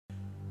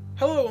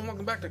Hello and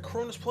welcome back to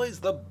Chronos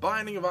Plays The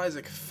Binding of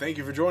Isaac. Thank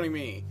you for joining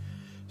me.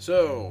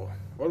 So,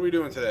 what are we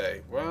doing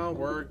today? Well,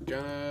 we're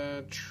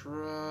gonna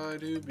try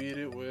to beat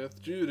it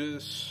with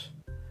Judas.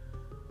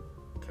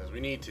 Because we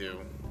need to.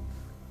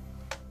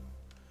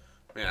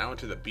 Man, I went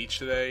to the beach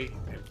today,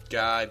 and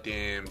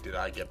goddamn did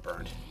I get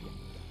burnt.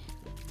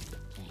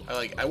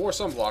 I wore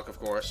sunblock, of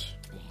course.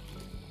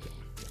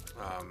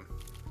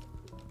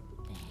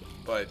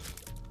 But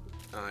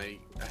I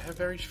have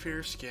very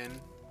fair skin.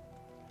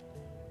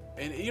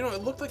 And, you know,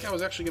 it looked like I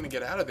was actually going to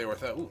get out of there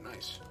without... Ooh,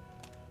 nice.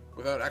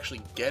 Without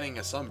actually getting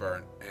a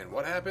sunburn. And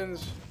what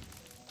happens?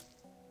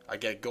 I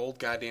get gold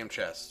goddamn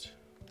chest.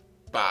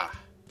 Bah.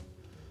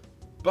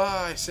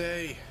 Bah, I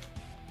say.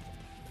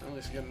 At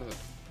least I get another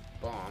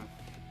bomb.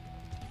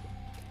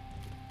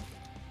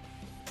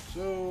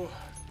 So,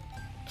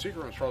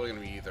 secret room's probably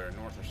going to be either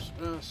north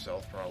or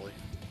south, probably.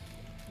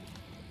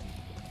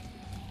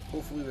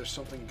 Hopefully there's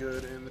something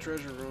good in the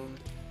treasure room.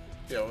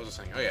 Yeah, what was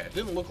I saying? Oh yeah, it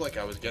didn't look like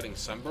I was getting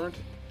sunburnt.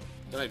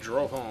 Then I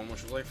drove home,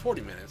 which was like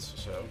 40 minutes or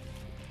so.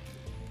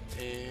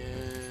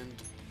 And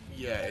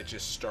yeah, it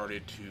just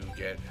started to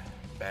get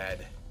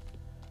bad.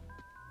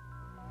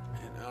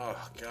 And oh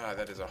god,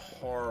 that is a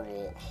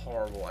horrible,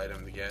 horrible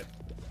item to get.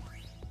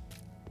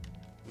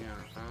 Yeah,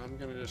 I'm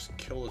gonna just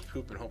kill this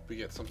poop and hope we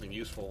get something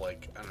useful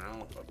like, I don't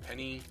know, a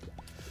penny.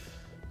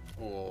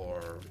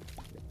 Or,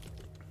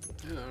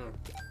 you know,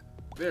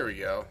 there we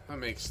go. That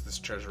makes this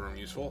treasure room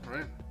useful,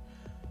 right?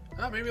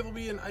 Maybe it'll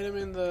be an item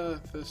in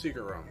the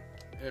secret room.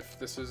 If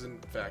this is in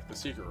fact the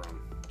secret room.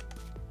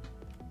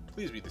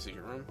 Please be the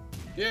secret room.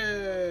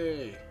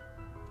 Yay!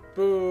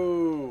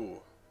 Boo!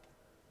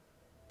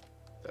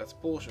 That's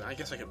bullshit. I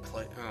guess I could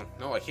play... Oh,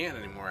 no, I can't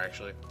anymore,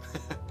 actually.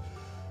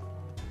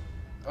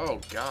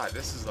 Oh, God.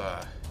 This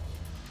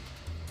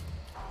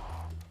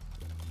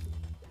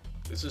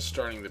is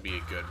starting to be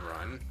a good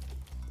run.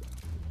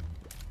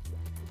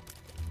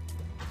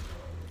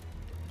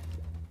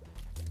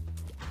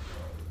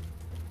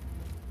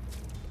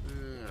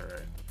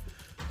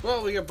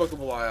 Well, we got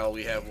Bookable Isle.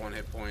 We have 1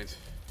 hit point.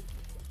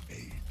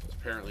 It's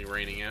apparently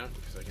raining out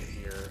because I can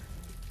hear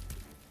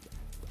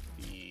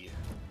the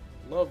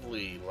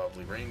lovely,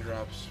 lovely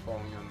raindrops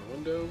falling on the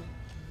window.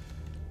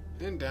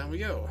 And down we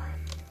go.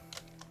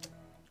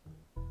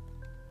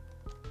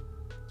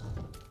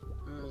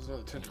 There's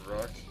another tinted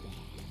rock.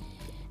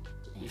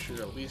 You should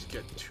at least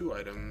get 2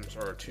 items,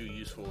 or 2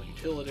 useful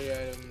utility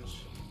items.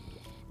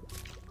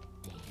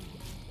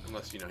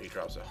 Unless, you know, he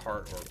drops a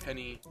heart or a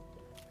penny.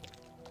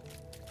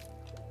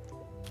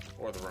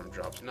 Or the room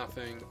drops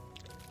nothing.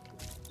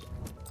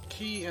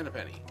 Key and a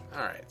penny.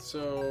 Alright,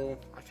 so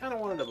I kind of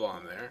wanted a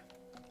bomb there.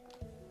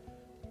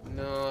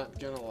 Not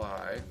gonna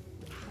lie.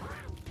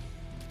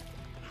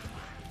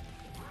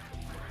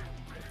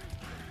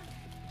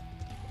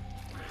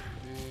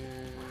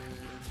 And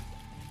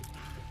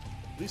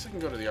at least I can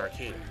go to the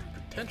arcade and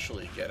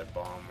potentially get a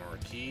bomb or a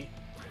key.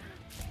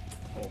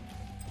 Oh,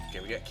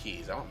 okay, we got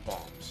keys. I want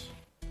bombs.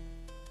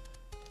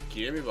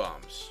 Give me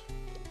bombs.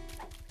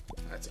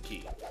 That's a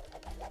key.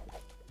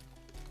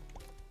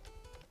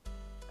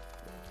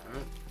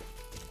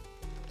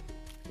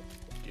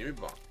 Give me a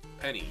bomb.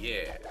 Penny,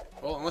 yeah.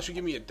 Well, unless you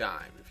give me a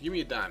dime. If you give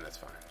me a dime, that's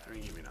fine. I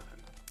mean, give me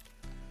nothing.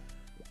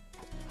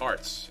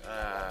 Hearts.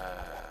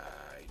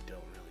 I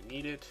don't really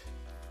need it.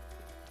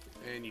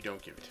 And you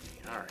don't give it to me.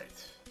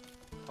 Alright.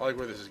 I like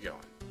where this is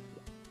going.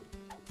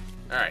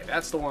 Alright,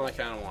 that's the one I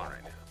kind of want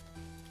right now.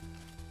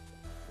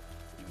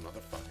 You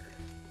motherfucker.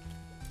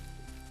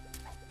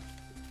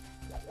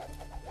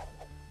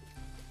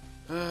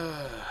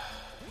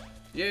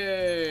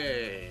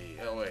 Yay!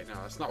 Oh wait, no,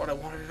 that's not what I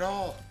wanted at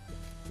all.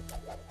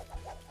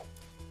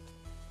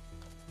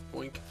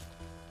 Boink.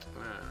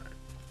 Alright.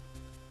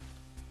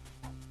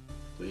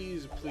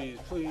 Please, please,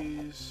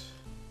 please.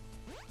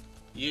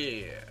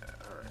 Yeah,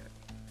 alright.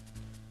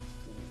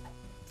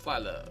 Fly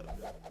love.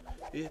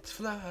 It's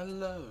fly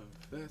love.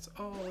 That's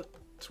all.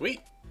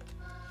 Sweet!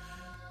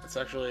 That's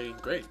actually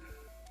great.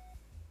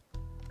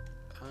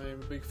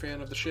 I'm a big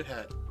fan of the shit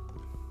hat.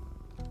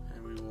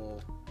 And we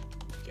will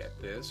get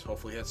this.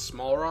 Hopefully it's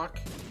small rock.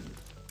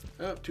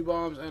 Oh, 2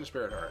 bombs and a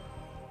spirit heart.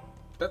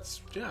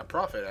 That's, yeah,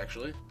 profit,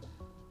 actually.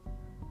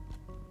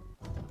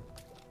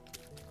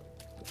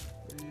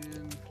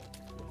 And,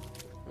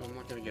 well, I'm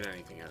not going to get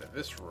anything out of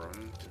this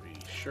room, to be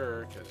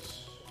sure,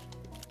 because...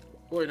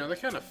 Oh, wait, no, they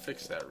kind of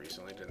fixed that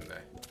recently, didn't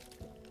they?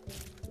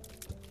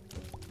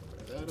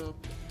 Fire that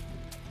up.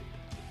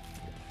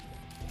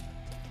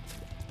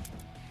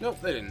 Nope,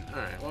 they didn't.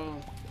 Alright,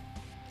 well...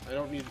 I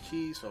don't need the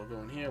key, so I'll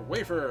go in here.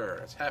 Wafer!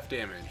 That's half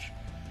damage.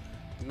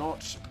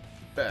 Not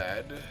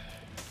bad.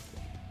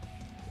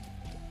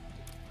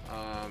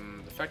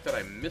 The fact that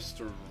I missed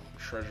the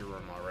treasure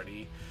room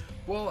already...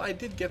 Well, I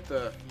did get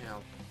the... Yeah,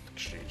 I'll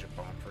exchange a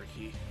bomb for a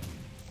key.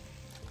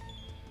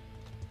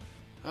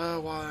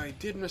 While I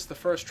did miss the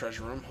first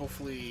treasure room,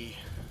 hopefully...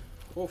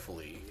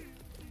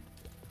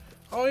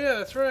 Oh yeah,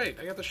 that's right!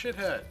 I got the shit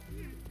hat!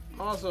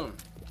 Awesome!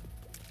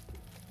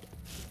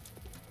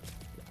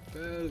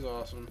 That is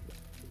awesome.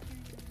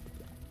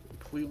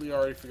 Completely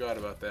already forgot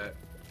about that.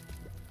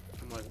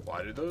 I'm like,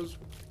 why did those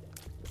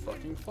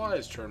fucking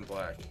flies turn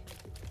black?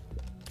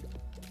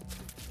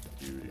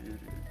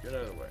 Get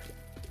out of the way.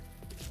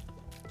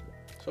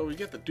 So we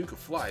get the Duke of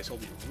Flies. He'll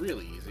be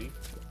really easy.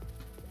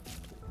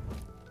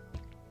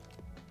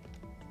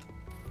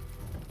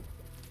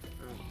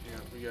 Oh, yeah,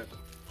 we got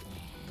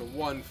the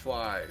one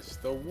flies.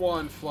 The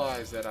one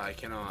flies that I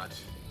cannot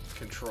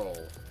control.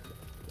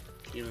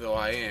 Even though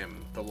I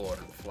am the Lord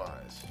of the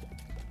Flies.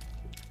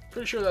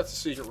 Pretty sure that's the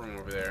secret room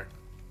over there.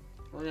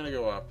 We're gonna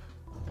go up.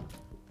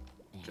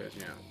 Because,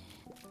 you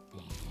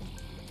know,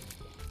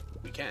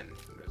 we can.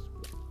 There's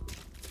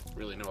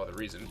really no other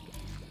reason.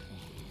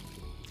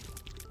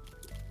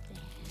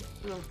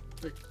 Well,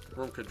 the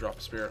room could drop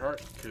a spirit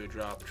heart, could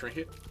drop a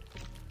trinket.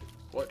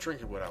 What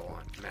trinket would I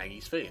want?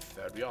 Maggie's Faith.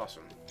 That would be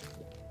awesome.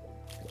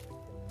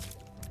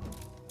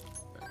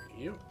 Thank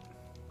you.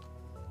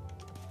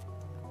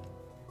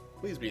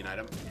 Please be an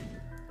item.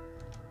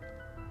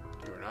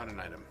 You are not an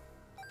item.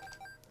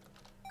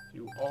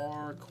 You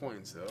are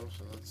coins, though,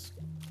 so that's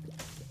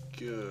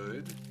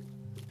good.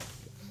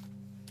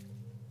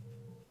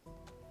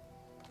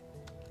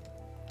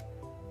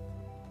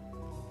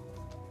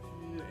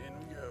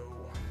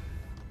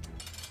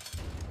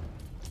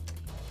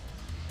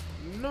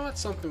 Not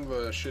something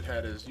the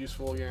shithead is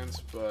useful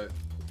against, but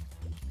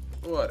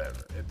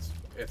whatever.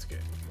 It's good.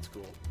 It's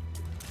cool.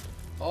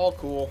 All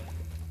cool.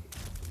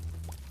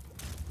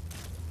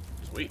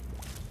 Sweet.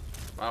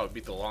 Wow, we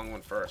beat the long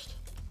one first.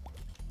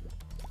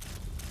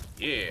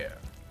 Yeah.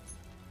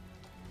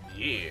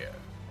 Yeah.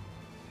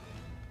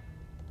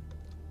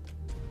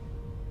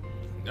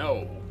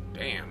 No.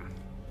 Damn.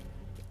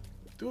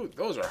 Dude,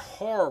 those are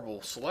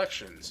horrible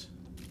selections.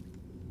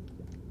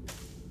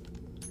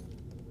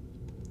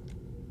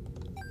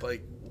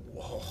 Like,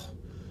 whoa,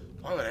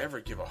 why would I ever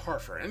give a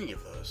heart for any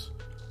of those?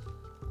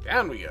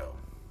 Down we go.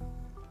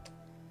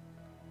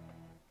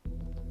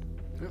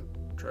 Yep.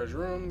 Treasure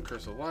room,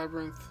 Curse of the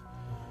Labyrinth.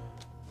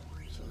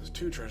 So there's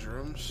 2 treasure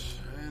rooms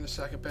and a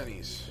sack of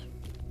pennies.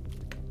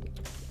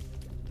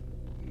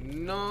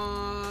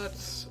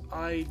 Not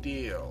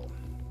ideal,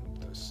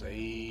 to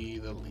say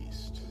the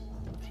least.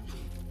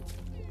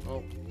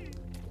 Well,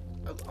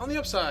 on the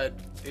upside,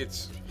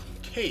 it's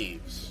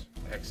Caves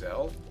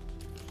XL.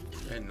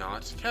 And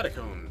not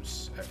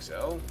Catacombs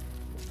XL.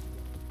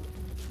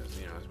 Because,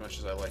 you know, as much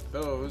as I like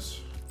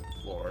those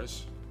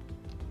floors,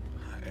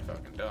 I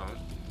fucking don't.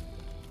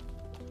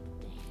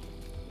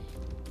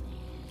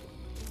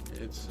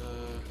 It's,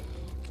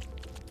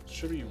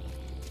 should be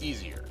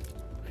easier,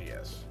 I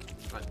guess.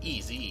 Not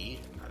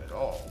easy, not at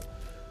all,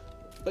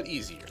 but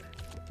easier.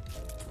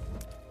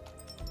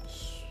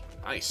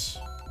 Nice.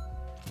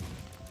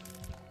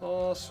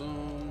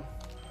 Awesome.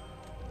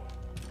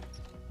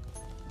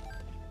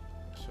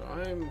 So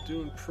I'm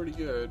doing pretty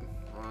good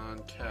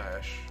on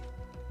cash.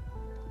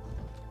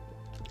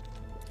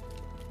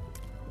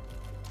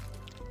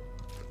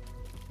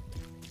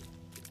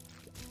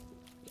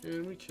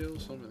 Can we kill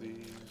some of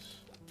these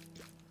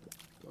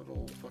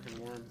little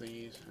fucking worm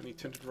thingies? Any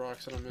tinted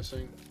rocks that I'm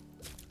missing?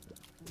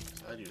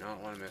 I do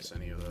not want to miss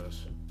any of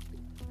those.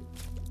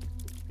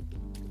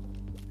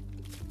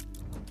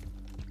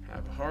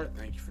 Have a heart,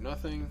 thank you for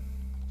nothing.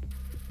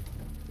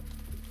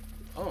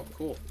 Oh,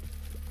 cool.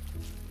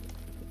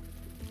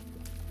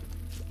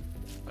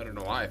 I don't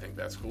know why I think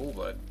that's cool,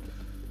 but...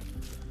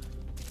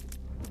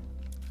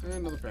 And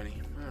another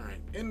penny. Alright,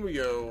 in we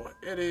go.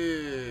 It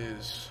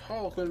is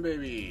Harlequin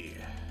Baby.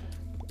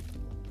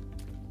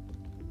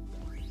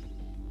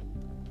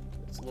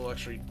 It's a little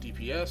extra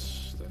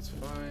DPS. That's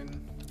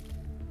fine.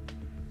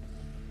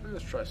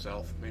 Let's try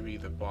stealth. Maybe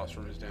the boss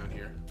room is down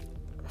here.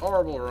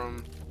 Horrible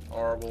room.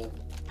 Horrible.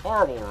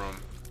 Horrible room.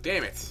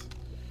 Damn it.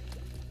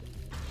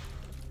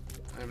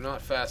 I'm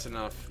not fast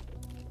enough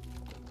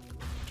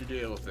to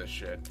deal with this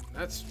shit.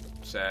 That's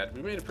sad.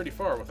 We made it pretty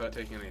far without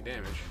taking any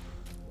damage.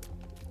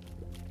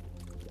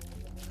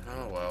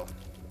 Oh well.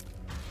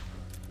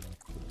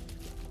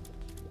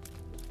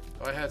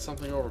 If I had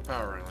something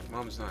overpowering like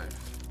Mom's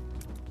knife.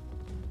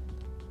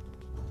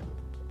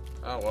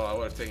 Oh well, I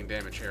would have taken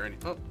damage here.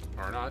 Oh,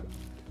 or not.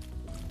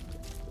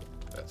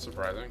 That's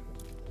surprising.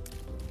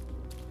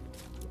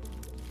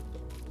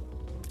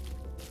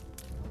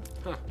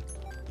 Huh.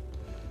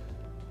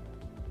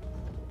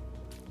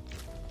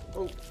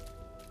 Oh.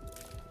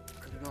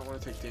 I do not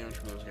want to take damage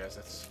from those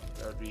guys.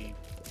 That would be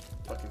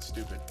fucking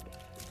stupid.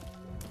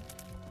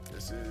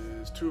 This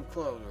is 2 of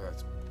clubs.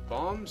 That's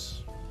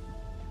bombs?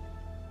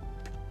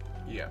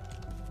 Yeah.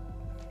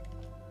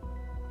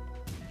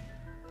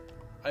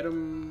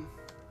 Item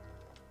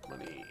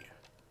money.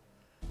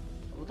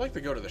 I would like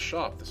to go to the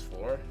shop this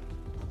floor.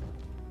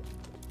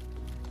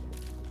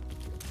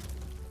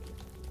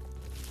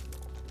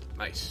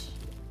 Nice.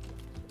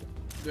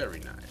 Very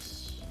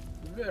nice.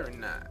 Very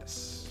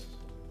nice.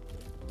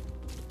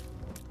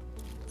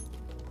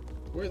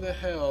 Where the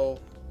hell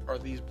are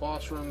these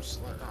boss rooms?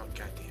 Oh,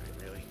 god damn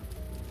it, really?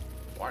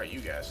 Why are you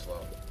guys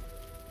slow?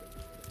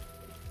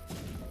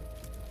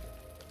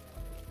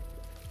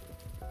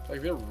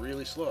 Like, they're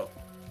really slow.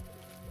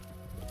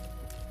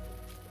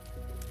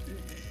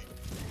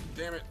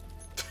 Damn it.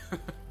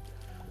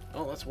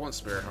 Oh, that's one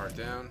spirit heart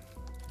down.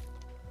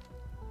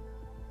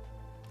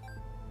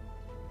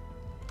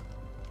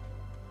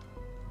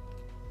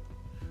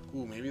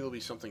 Ooh, maybe there'll be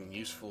something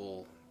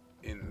useful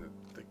in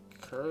the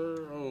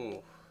curve.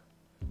 Oh.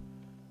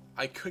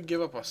 I could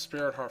give up a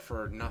spirit heart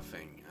for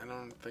nothing. I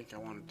don't think I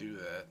want to do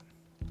that.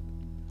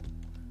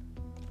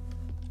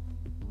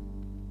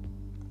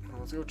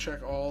 Let's go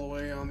check all the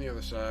way on the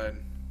other side.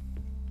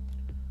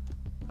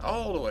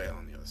 All the way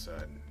on the other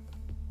side.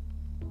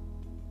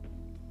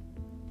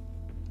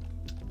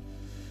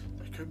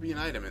 There could be an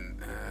item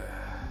in...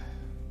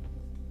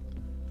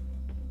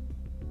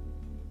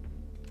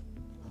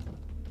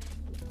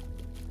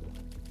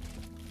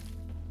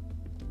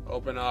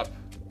 Open up.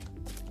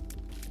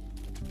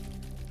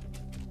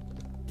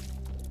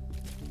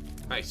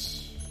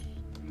 Nice.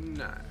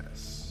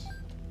 Nice.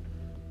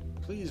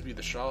 Please be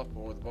the shop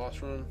or the boss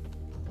room.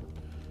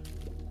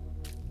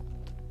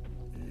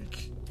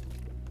 Eek.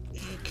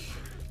 Eek.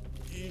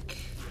 Eek.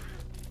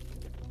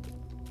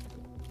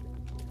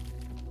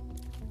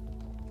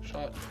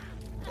 Shot.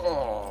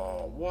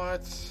 Oh,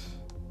 what?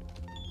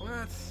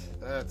 What?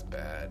 That's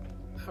bad.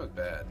 That was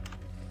bad.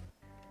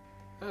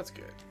 That's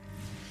good.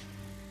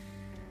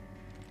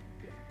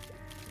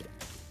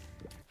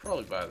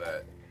 Probably buy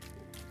that.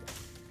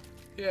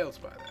 Yeah, let's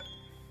buy that.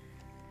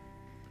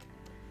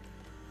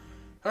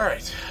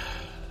 Alright.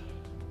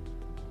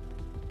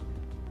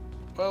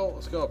 Well,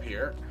 let's go up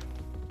here.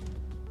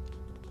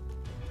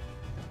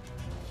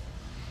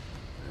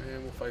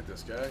 And we'll fight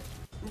this guy.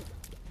 Ooh.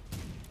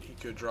 He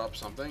could drop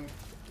something.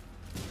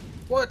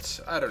 What?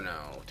 I don't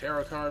know.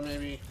 Tarot card,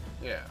 maybe?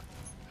 Yeah.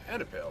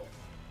 And a pill.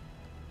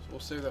 So we'll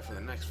save that for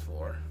the next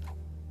floor.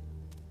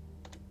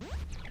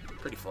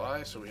 Pretty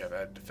fly, so we have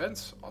added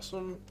defense.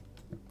 Awesome.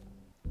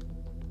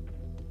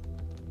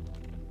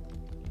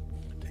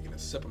 Taking a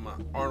sip of my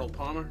Arnold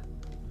Palmer.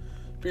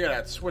 Figured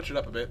I'd switch it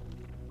up a bit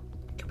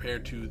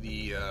compared to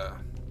the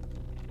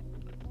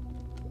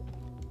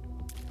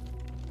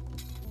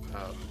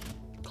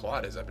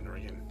Colades I've been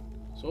drinking.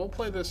 So we'll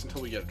play this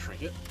until we get a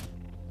trinket.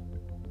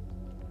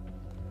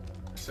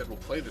 I said we'll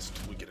play this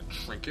until we get a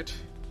trinket.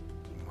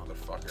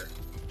 Motherfucker.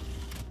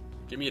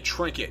 Give me a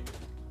trinket.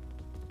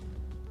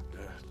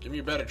 Give me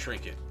a better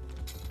trinket.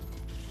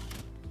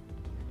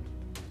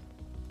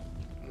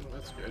 Oh,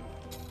 that's good.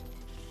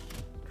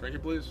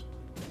 Trinket, please.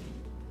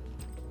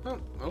 Oh,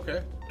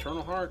 okay.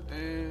 Eternal Heart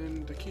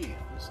and a key.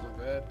 That's not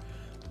bad.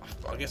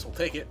 I guess we'll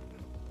take it.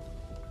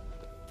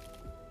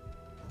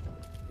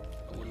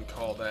 I wouldn't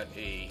call that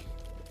a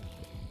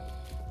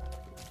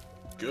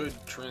good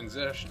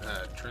transaction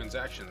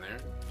there.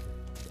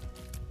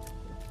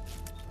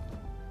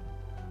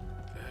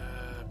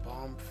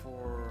 Bomb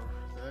for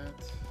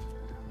that.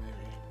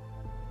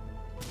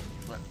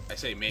 I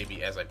say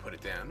maybe as I put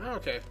it down. Oh,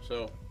 okay,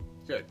 so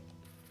good.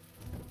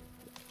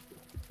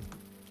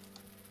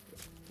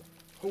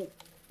 Oh.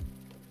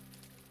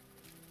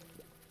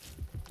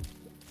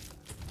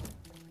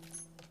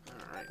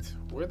 Alright,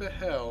 where the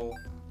hell...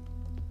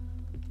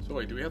 So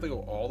wait, do we have to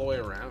go all the way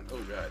around? Oh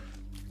god.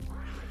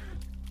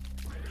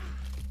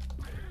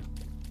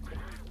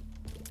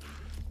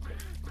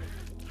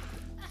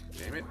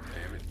 Damn it,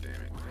 damn it,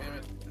 damn it, damn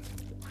it.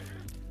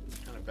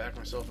 Kind of back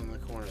myself in the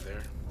corner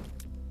there.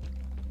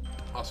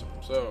 Awesome.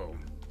 So,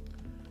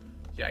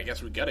 yeah, I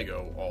guess we gotta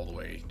go all the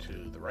way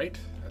to the right.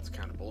 That's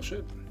kind of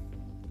bullshit.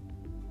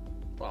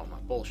 Well,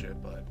 not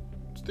bullshit, but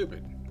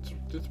stupid.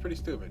 It's pretty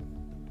stupid.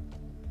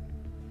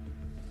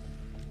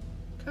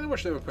 Kind of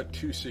wish they would put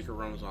 2 secret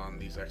rooms on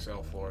these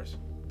XL floors.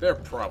 There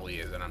probably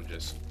is, and I'm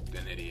just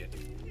an idiot.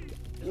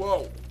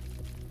 Whoa!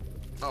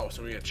 Oh,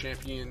 so we got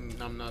Champion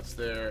Numbnuts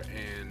there,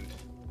 and...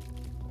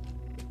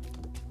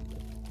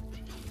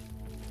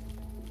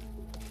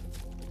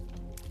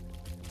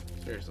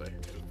 Seriously.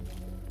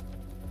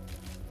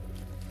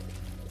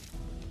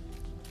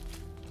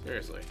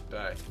 Seriously,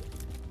 die.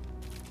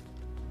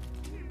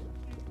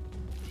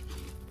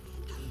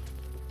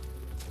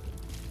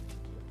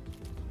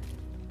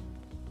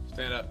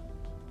 Stand up.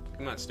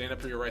 Come on, stand up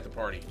for your right to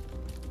party.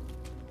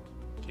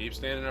 Keep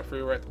standing up for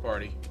your right to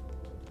party.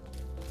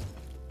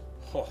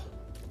 Oh.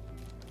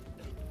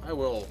 I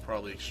will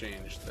probably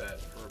exchange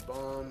that for a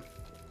bomb.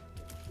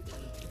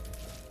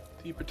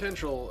 The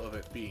potential of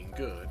it being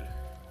good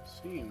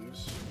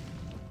seems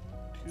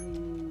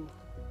to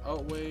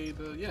outweigh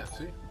the... Yeah,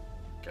 see?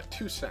 Got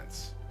 2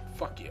 cents.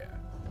 Fuck yeah.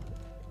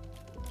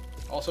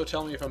 Also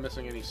tell me if I'm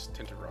missing any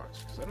tinted rocks,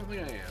 because I don't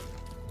think I am.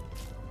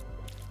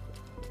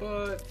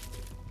 But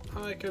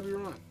I could be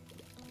wrong.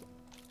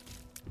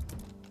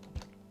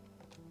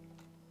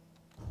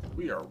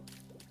 We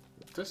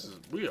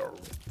are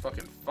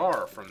fucking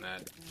far from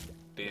that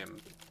damn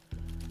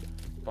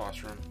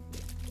boss room.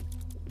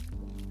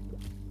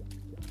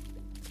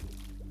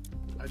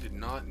 I did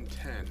not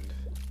intend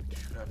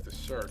to have to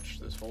search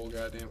this whole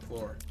goddamn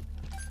floor.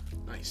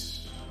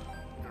 Nice.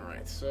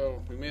 Alright,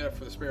 so we made up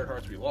for the spirit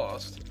hearts we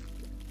lost.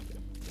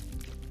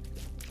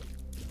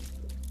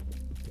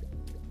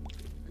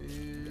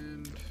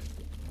 And...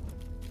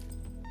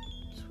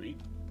 sweet.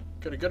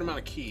 Got a good amount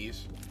of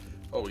keys.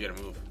 Oh, we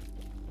gotta move.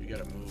 We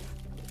gotta move.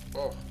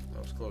 Oh,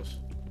 that was close.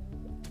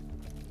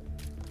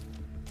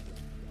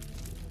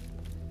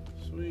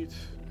 Sweet.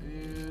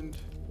 And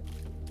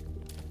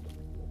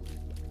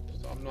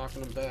stop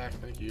knocking them back.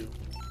 Thank you.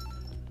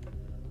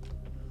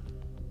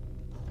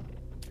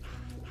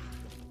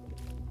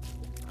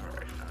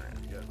 Alright.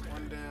 We got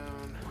one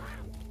down.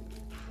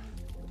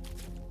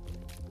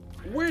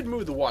 Weird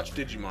move to watch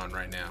Digimon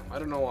right now. I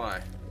don't know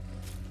why.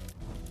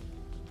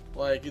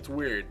 Like, it's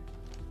weird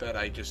that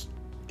I just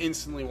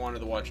instantly wanted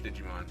to watch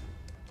Digimon.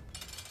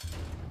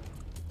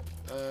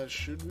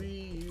 Should we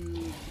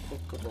use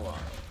Book of the Wild?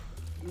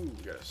 Ooh,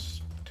 we got a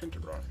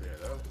tinted rock there,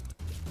 though.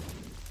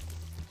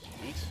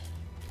 Sweet.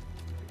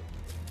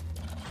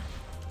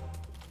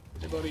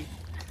 Hey, buddy.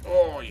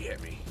 Oh, you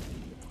hit me.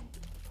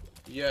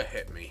 You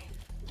hit me.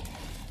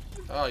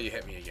 Oh, you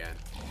hit me again.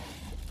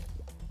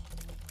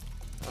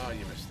 Oh,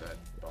 you missed that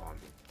bomb.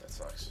 That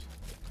sucks.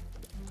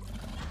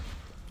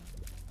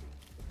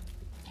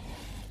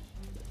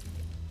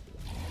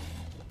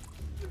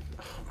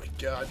 Oh my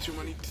god, too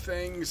many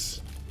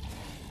things.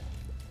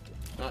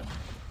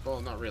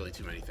 Well, not really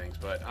too many things,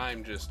 but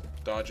I'm just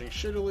dodging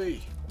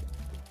shittily.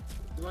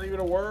 It's not even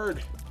a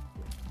word.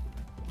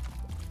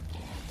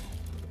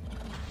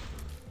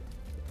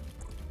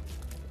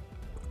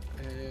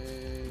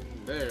 And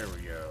there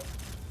we go.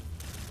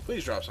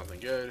 Please drop something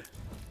good.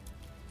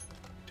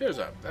 Tears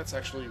up. That's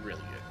actually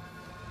really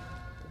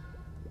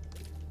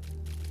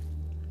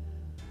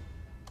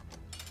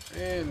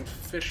good. And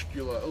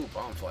fistula. Oh,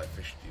 bombfly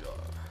fistula.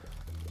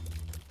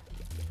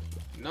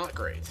 Not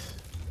great.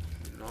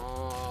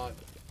 Not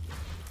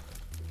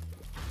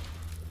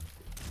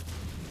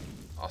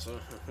awesome.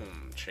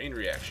 Chain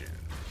reaction.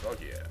 Fuck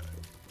yeah.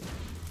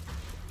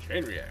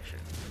 Chain reaction.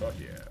 Fuck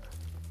yeah.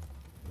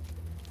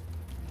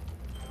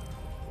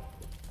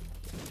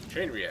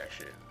 Chain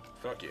reaction.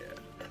 Fuck yeah.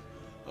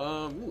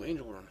 Ooh,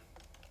 angel run.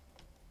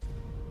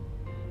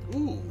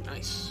 Ooh,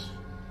 nice.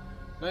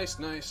 Nice.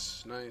 Let's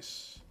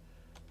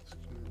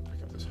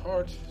pick up this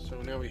heart.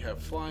 So now we have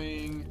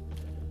flying.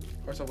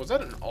 Hearts up. Was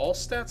that an all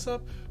stats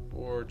up?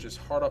 Or just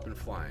heart up and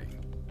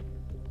flying?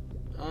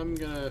 I'm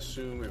gonna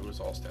assume it was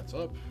all stats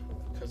up,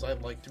 because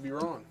I'd like to be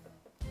wrong.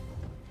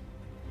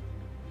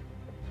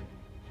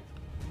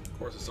 Of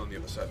course, it's on the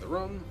other side of the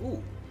room.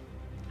 Ooh.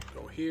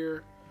 Go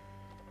here.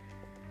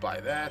 Buy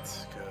that,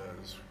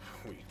 because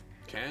we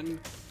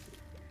can.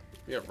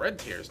 We have red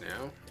tiers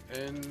now.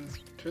 And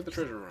to the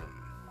treasure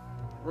room.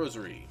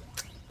 Rosary.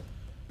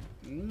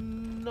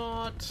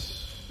 Not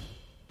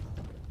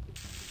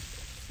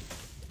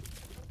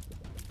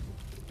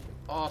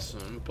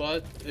awesome,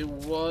 but it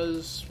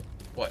was,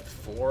 what,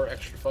 4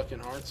 extra fucking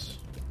hearts?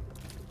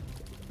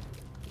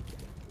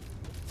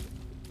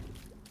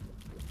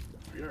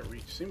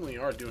 We seemingly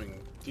are doing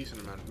a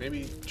decent amount.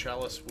 Maybe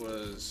Chalice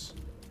was...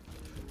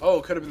 Oh,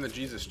 it could have been the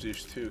Jesus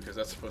juice too, because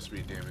that's supposed to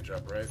be damage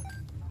up, right?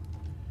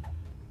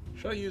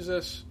 Should I use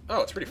this?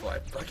 Oh, it's pretty fly.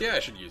 Fuck yeah, I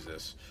should use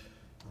this.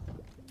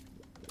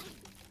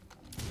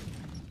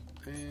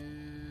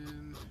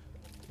 And...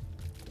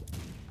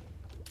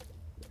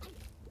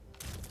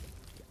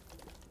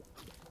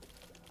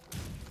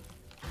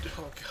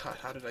 oh god,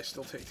 how did I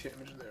still take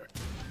damage there?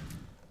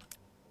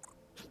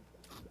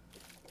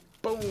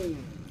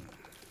 Boom!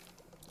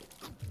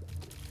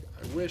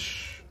 I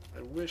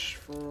wish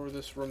for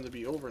this room to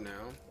be over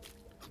now.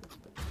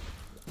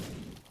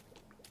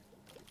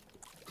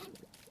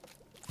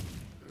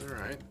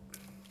 Alright.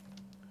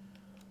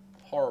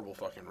 Horrible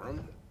fucking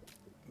room.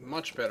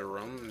 Much better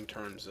room in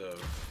terms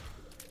of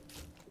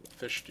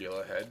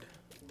fistula head.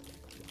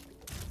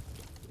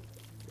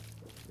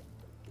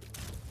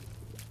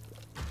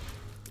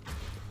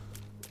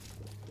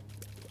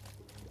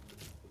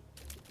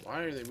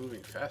 Why are they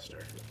moving faster?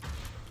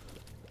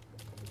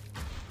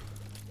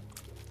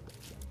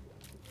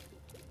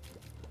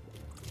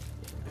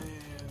 And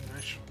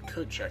I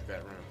could check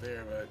that room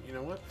there, but you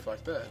know what?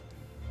 Fuck that.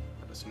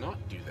 Let us not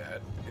do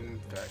that. In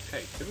fact,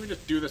 hey, didn't we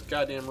just do this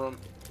goddamn room?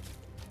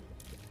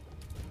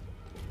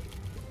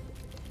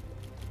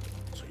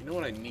 So you know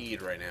what I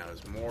need right now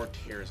is more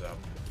tears up.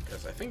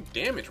 Because I think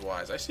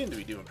damage-wise, I seem to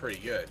be doing pretty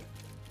good.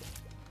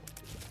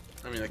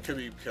 I mean, that could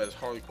be because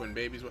Harley Quinn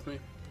baby's with me.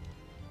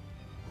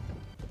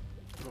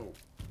 Oh,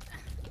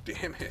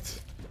 damn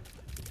it.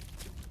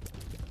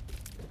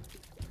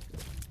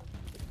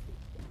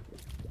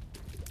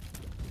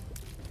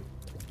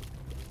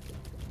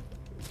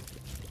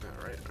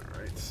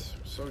 Alright.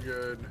 So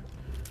good.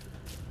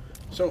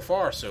 So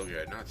far, so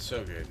good. Not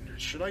so good.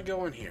 Should I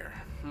go in here?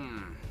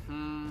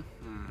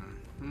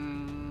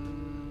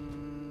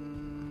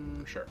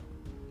 Sure.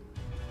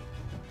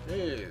 It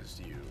is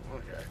you.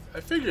 Okay. I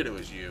figured it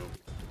was you.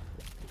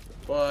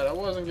 But I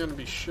wasn't going to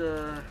be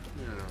sure,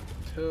 you know,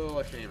 until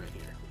I came in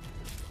here.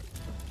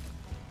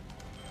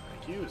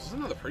 Thank you. Is this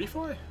another pretty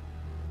fly?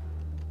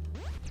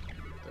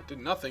 That did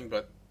nothing,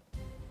 but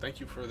thank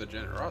you for the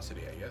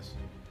generosity, I guess.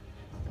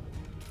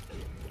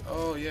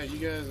 Oh, yeah, you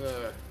guys,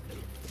 are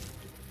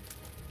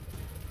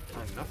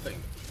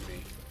nothing to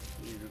me.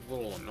 You're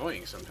a little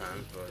annoying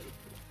sometimes, but,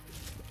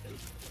 you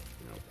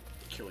know,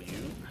 kill you.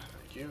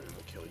 Thank Thank you. And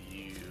we'll kill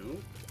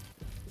you.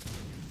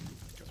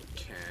 Because we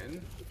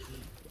can.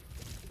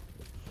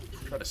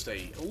 Try to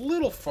stay a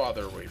little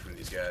farther away from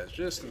these guys,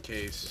 just in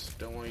case.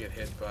 Don't want to get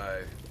hit by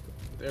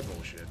their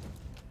bullshit.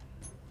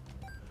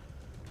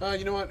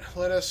 You know what?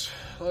 Let us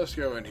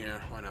go in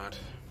here. Why not?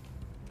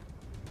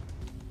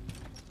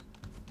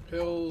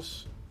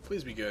 Pills.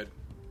 Please be good.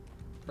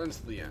 Runs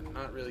to the end.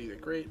 Not really that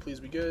great. Please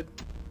be good.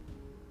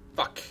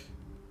 Fuck.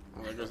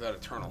 Well, there goes that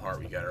eternal heart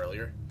we got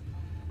earlier.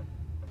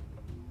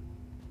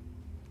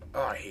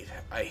 Oh,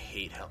 I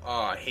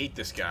hate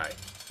this guy.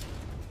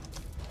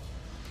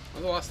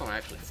 When's the last time I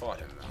actually fought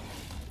him, though?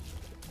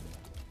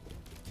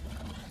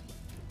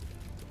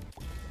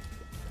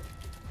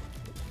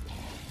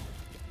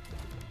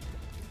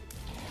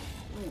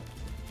 Ooh.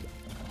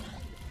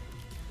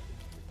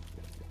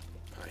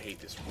 I hate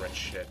this red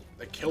shit.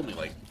 That killed me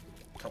like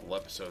a couple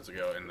episodes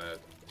ago in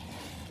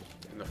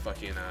the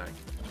fucking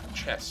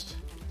chest.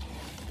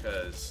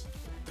 Because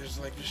there's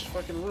like just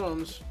fucking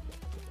rooms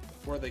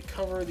where they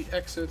cover the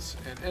exits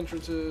and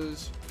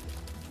entrances.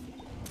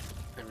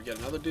 And we get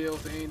another deal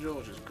with the angel,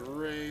 which is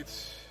great.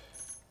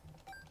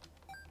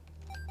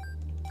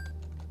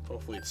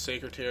 Hopefully it's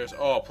Sacred Tears.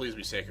 Oh, please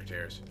be Sacred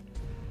Tears.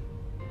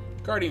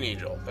 Guardian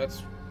Angel.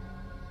 That's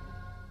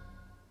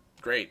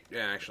great.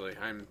 Yeah, actually,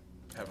 I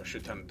have a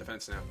shit ton of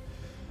defense now.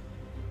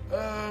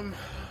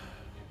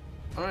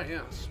 Alright,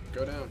 yeah, let's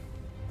go down.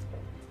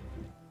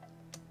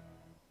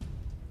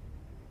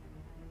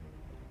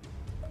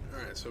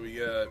 Alright, so we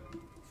got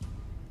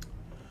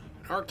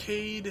an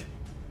arcade,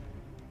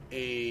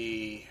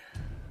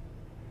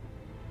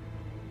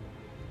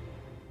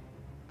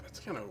 that's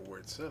kind of a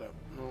weird setup.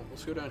 Well,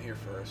 let's go down here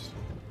first.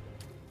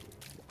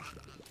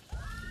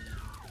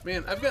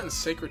 Man, I've gotten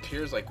Sacred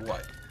Tears like,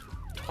 what,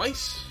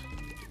 twice?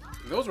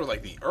 And those were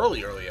like the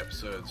early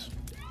episodes.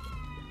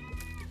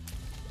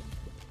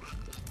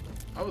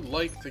 I would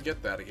like to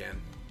get that again,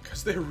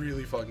 because they're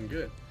really fucking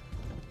good.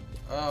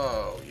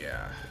 Oh,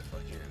 yeah,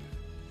 fucking...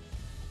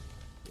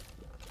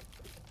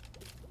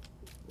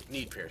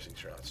 need piercing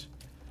shots.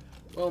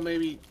 Well,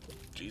 maybe...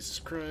 Jesus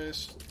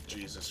Christ,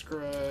 Jesus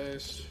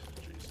Christ,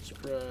 Jesus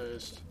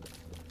Christ.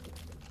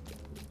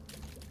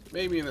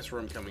 Maybe in this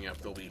room coming up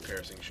there'll be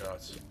piercing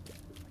shots.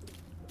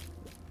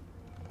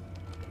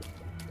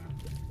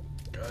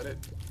 Got it.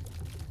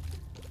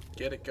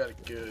 Get it, got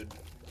it good.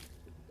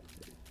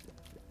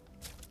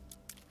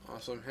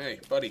 Awesome. Hey,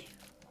 buddy.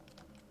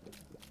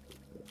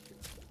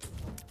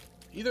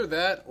 Either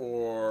that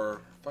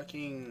or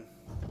fucking...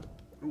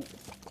 Ooh.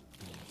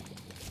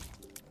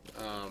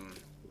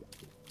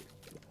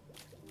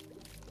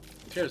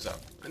 Tears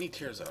up. I need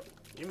tears up.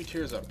 Give me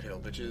tears up, pale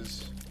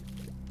bitches.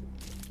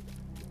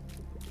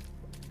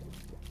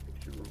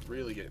 Should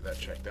really get that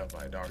checked out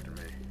by a doctor,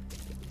 man.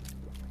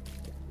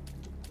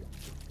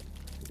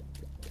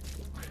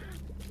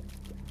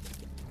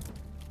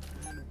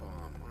 And a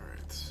bomb.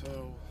 Alright,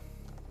 so...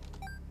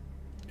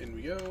 in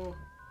we go.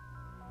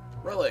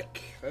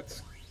 Relic.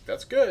 That's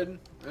good.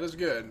 That is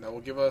good. That will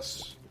give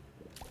us...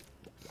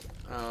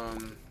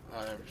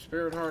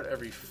 Spirit Heart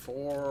every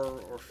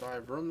 4 or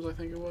 5 rooms, I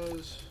think it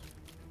was.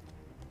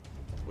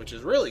 Which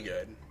is really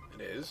good.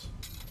 It is.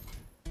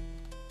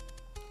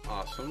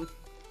 Awesome.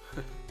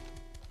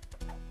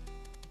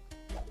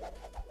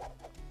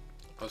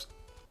 I was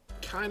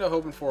kind of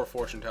hoping for a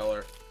fortune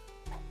teller,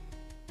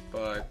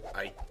 but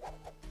I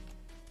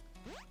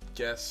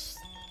guess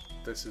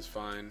this is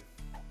fine.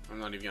 I'm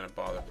not even going to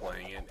bother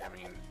playing it. I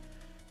mean,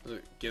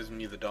 it gives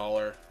me the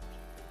 $1.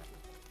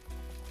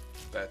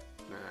 That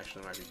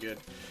actually might be good.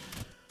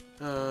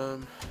 I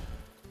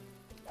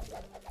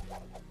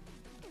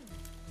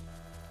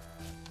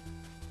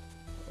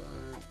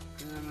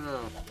don't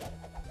know.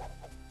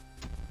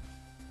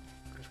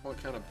 I just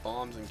want kind of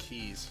bombs and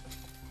keys.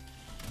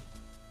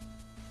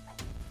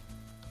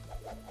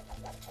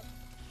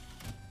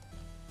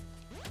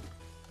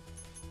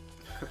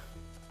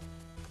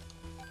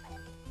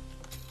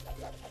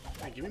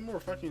 Hey, give me more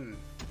fucking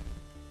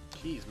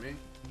keys, man.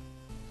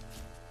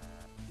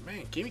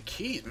 Man, give me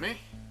keys, man.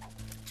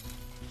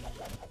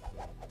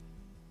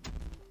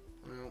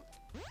 Well,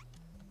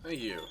 thank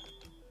you.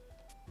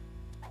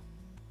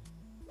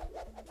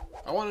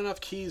 I want enough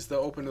keys to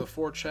open the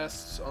 4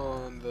 chests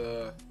on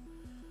the...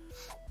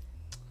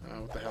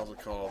 what the hell's it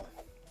called?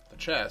 The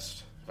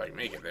chest, if I can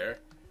make it there.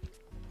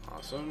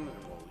 Awesome, and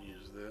we'll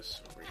use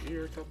this over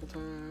here a couple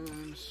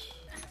times.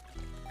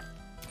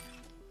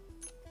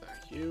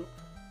 Thank you.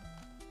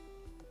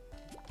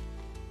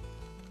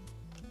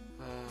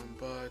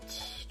 But...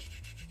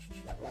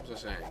 what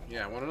was I saying?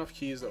 Yeah, I want enough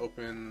keys to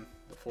open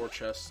the 4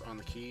 chests on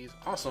the keys.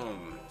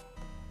 Awesome!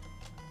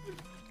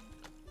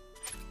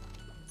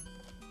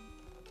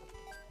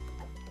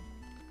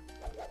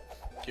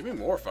 Give me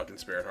more fucking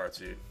Spirit Hearts,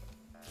 dude.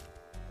 If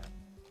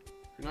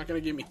you're not gonna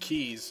give me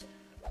keys,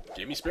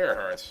 give me Spirit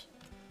Hearts.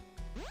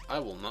 I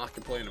will not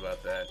complain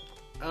about that.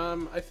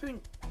 I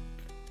think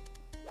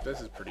this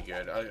is pretty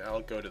good.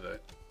 I'll go to the...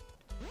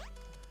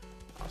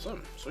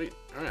 Awesome. Sweet.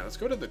 Alright, let's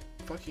go to the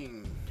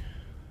fucking...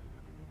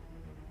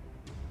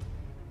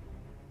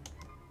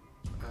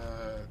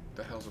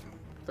 the hell's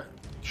a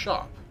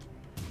shop?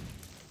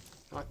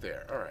 Not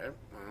there. Alright.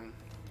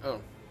 Oh.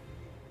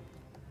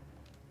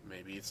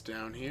 Maybe it's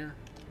down here.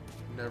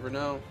 Never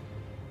know.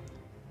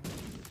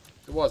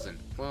 It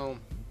wasn't. Well.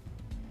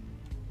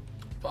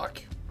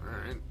 Fuck.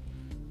 Alright. I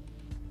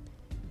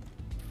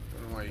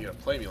don't know why you gotta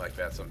play me like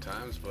that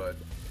sometimes, but...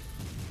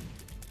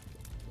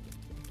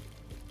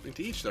 I mean,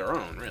 to each their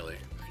own, really.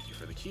 Thank you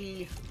for the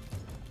key.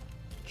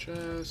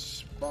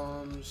 Chests,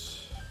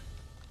 bombs...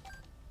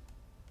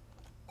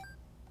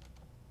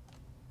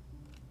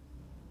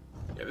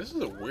 Yeah, this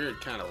is a weird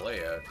kind of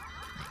layout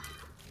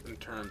in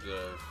terms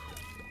of...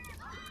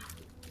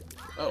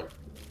 Oh,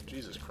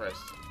 Jesus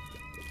Christ.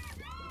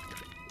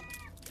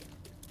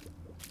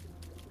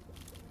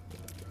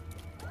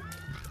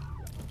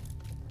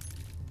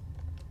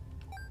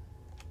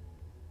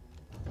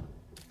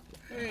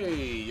 Hey,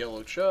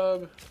 Yellow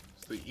Chub.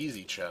 It's the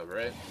easy Chub,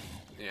 right?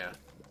 Yeah.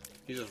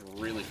 He's just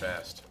really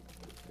fast.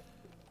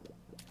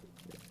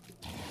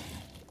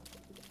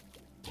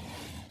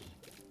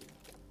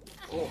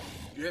 Oh,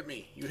 you hit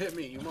me. You hit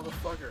me, you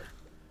motherfucker.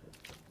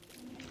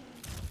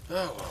 Oh,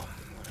 well,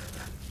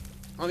 whatever.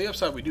 On the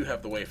upside, we do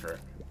have the wafer.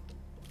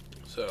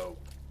 So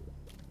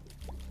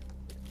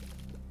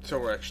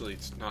we're actually,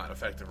 it's not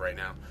effective right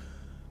now.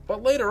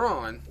 But later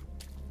on,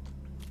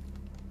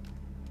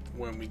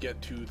 when we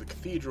get to the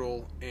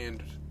cathedral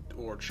and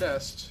or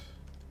chest,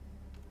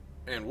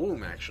 and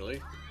womb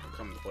actually, we'll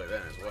come to play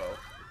then as well.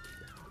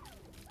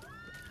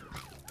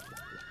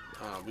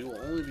 We will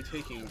only be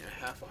taking a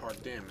half a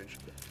heart damage.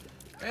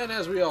 And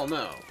as we all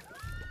know,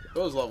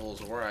 those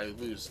levels are where I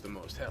lose the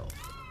most health.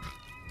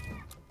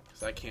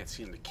 Because I can't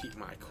seem to keep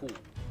my cool.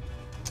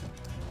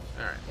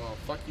 Alright, well,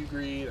 fuck you,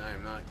 Greed. I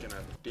am not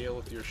gonna deal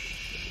with your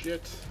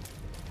shit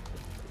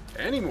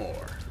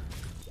anymore.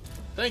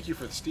 Thank you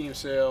for the Steam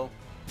sale.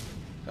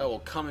 That will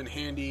come in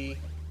handy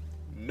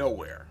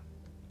nowhere.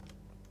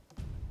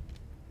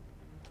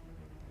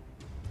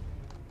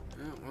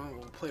 Well,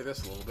 we'll play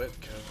this a little bit,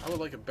 because I would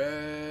like a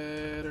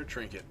better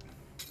trinket.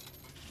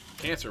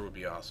 Cancer would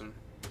be awesome.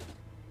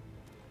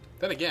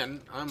 Then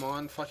again, I'm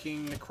on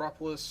fucking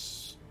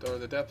Necropolis, or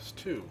the Depths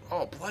too.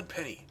 Oh, Blood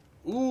Penny.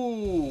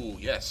 Ooh,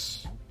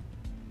 yes.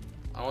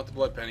 I want the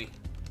Blood Penny.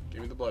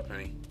 Give me the Blood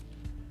Penny.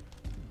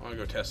 I want to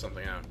go test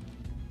something out.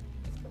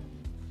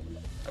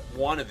 I've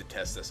wanted to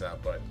test this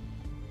out, but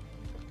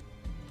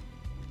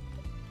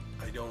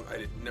I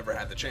never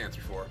had the chance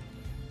before.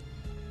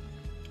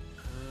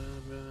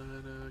 I'm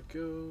gonna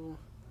go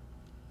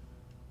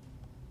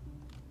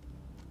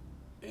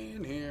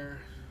in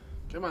here.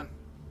 Come on.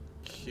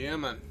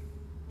 Come on.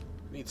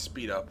 I need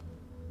speed up.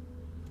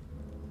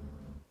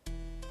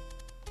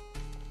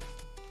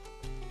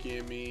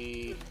 Give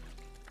me...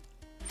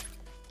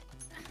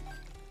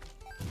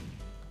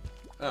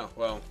 Oh,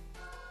 well.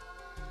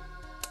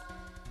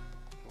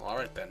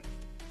 Alright then.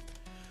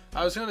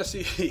 I was gonna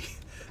see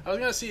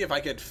if I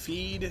could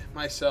feed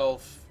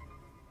myself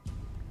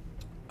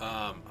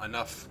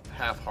enough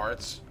half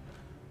hearts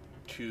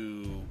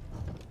to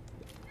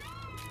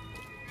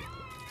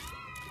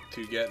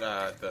get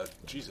the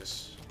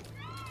Jesus.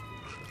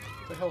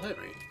 What the hell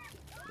hit me?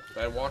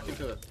 Did I walk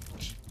into the...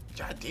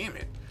 God damn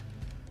it.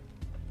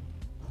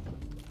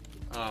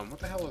 What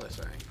the hell was I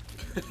saying?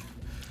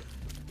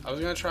 I was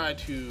gonna try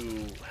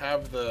to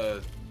have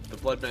the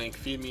blood bank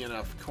feed me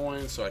enough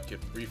coins so I could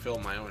refill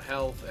my own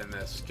health and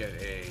thus get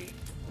a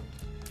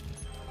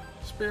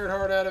spirit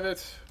heart out of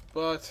it,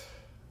 but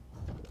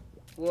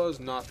was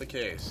not the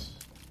case.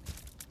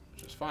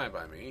 Which is fine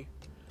by me.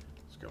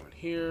 Let's go in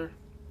here.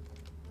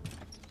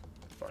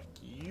 Fuck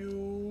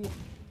you.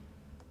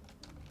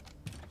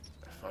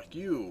 Fuck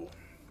you.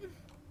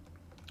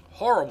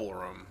 Horrible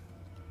room.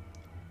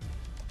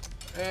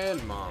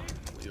 And Mom.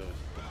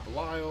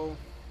 Belial.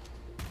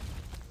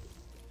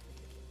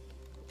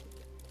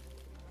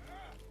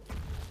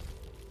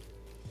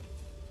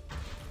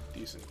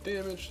 Decent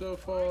damage so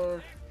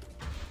far.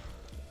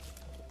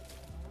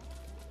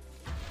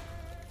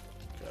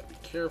 Gotta be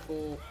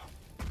careful.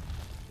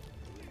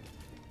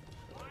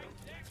 So I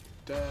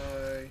don't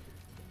die.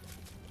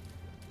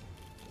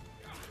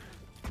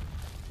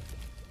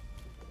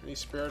 Any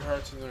spirit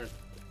hearts in their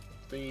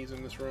thingies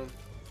in this room?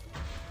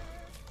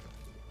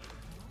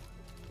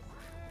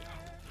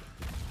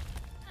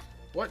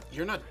 What?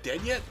 You're not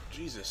dead yet?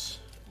 Jesus.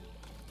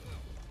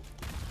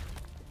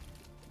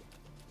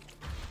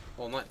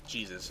 Well, not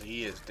Jesus.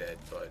 He is dead,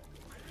 but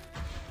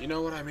you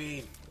know what I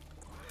mean.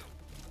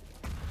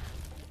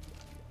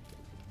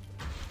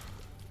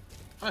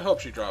 I hope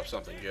she drops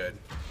something good.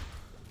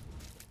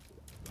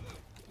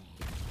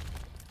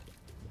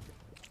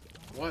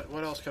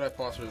 What else could I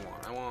possibly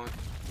want? I want...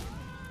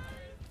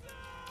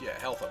 Yeah,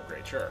 health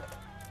upgrade, sure.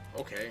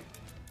 Okay.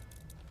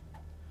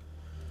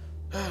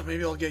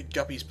 Maybe I'll get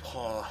Guppy's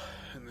Paw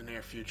in the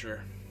near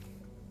future.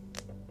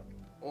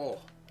 Oh.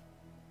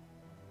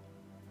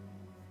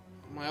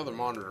 On my other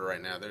monitor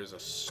right now, there's a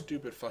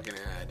stupid fucking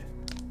ad.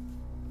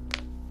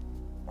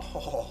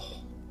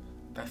 Oh.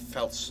 That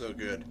felt so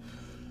good.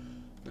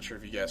 Not sure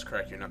if you guys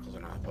crack your knuckles or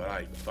not, but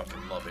I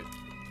fucking love it.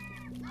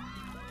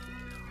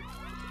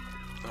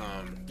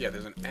 Yeah,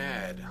 there's an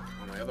ad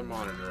on my other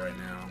monitor right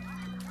now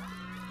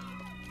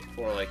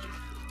for like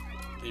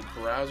a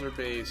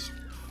browser-based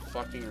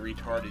fucking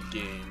retarded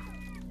game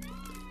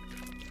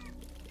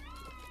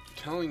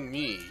telling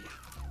me,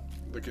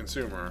 the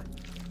consumer,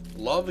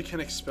 love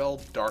can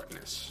expel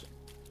darkness.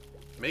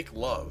 Make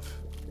love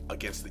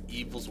against the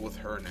evils with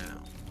her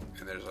now.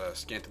 And there's a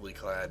scantily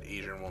clad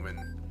Asian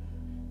woman.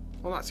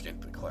 Well, not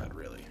scantily clad,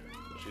 really.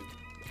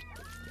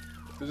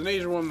 There's an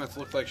Asian woman that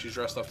looks like she's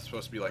dressed up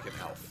supposed to be like an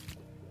elf.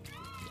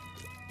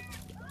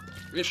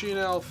 Is she an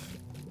elf?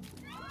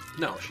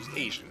 No, she's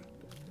Asian.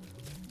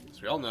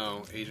 As we all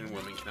know, Asian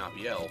women cannot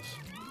be elves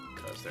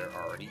because they're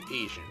already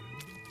Asian.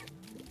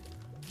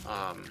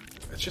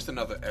 It's just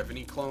another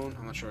Ebony clone.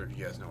 I'm not sure if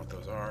you guys know what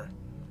those are.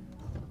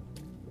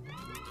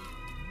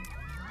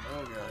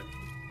 Oh god.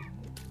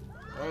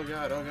 Oh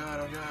god, oh god,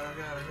 oh god, oh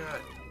god, oh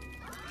god.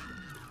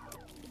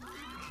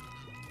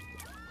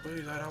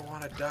 Please, I don't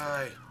want to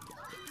die.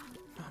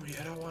 Mommy,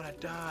 I don't want to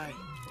die.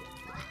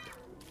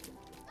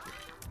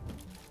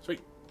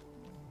 Sweet.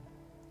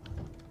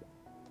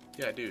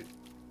 Yeah, dude.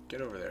 Get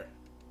over there.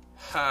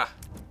 Ha!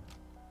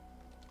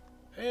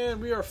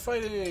 And we are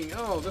fighting!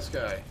 Oh, this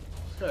guy.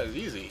 This guy is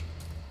easy.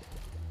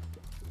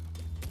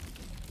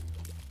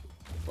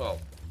 Well,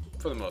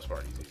 for the most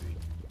part, he's easy.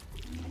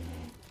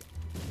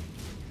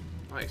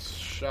 Nice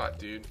shot,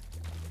 dude.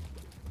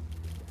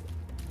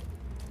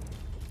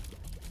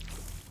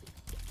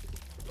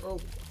 Oh,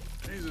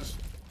 Jesus.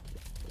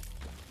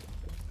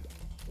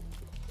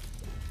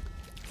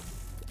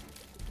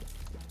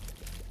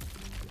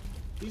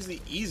 He's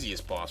the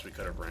easiest boss we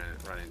could have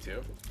run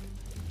into.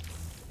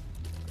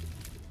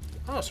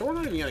 Oh, so we're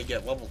not even going to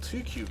get level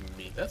 2 cube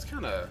meat. That's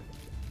kind of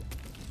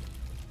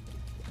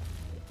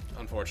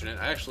unfortunate.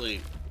 I actually,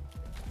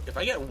 if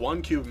I get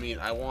 1 cube meat,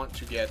 I want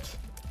to get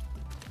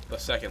the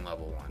second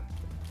level one.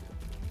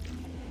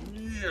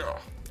 Yeah.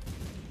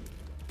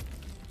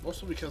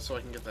 Mostly because so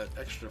I can get that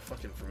extra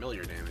fucking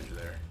familiar damage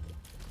there.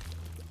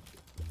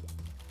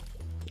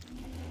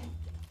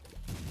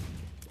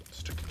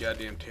 Stick the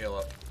goddamn tail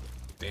up.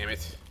 Damn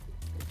it.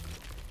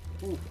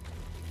 Ooh.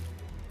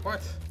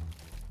 What?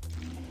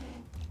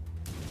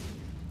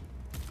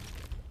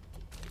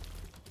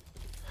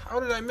 How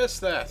did I miss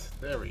that?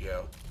 There we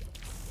go.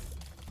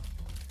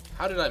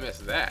 How did I miss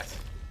that?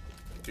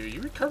 Dude,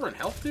 you recovering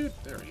health, dude?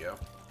 There we go.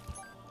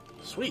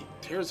 Sweet.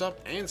 Tears up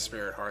and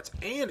spirit hearts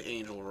and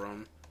angel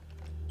room.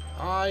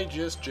 I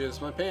just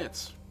jizzed my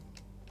pants.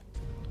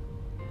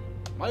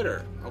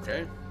 Miter.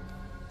 Okay.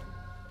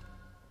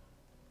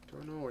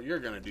 Don't know what you're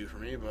gonna do for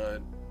me,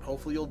 but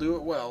hopefully you'll do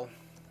it well.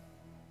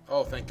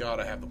 Oh, thank God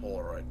I have the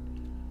Polaroid.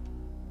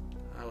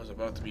 I was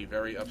about to be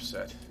very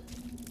upset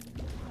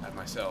at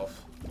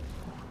myself.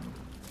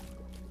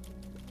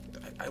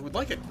 I would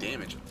like a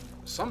damage,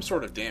 some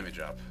sort of damage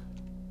up.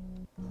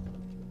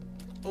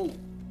 Oh.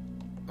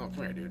 Oh,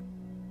 come here, dude.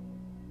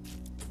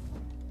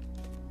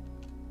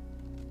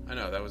 I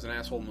know, that was an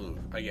asshole move.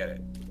 I get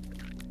it.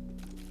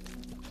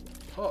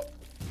 Oh.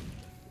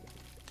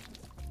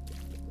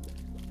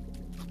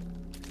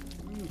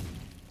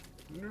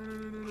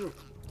 No.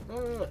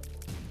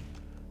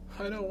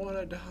 I don't want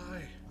to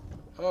die.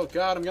 Oh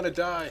god, I'm gonna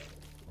die.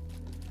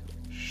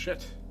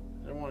 Shit.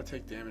 I don't want to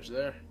take damage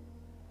there.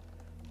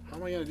 How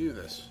am I gonna do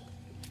this?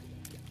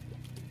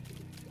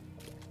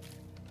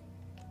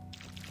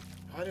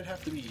 Why did it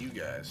have to be you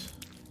guys?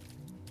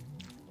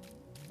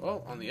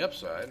 Well, on the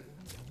upside,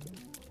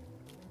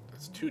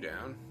 that's 2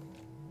 down.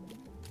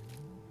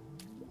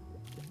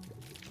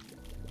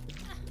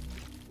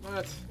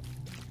 What?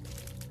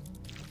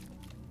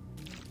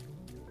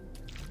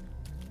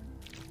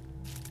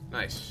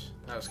 Nice.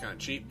 That was kind of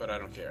cheap, but I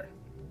don't care.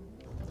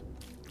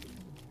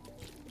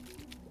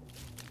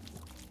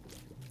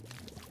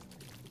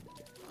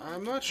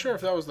 I'm not sure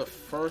if that was the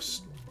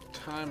first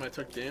time I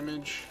took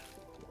damage.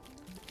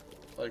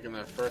 Like in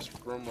that first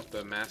room with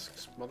the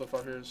masks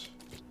motherfuckers.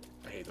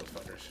 I hate those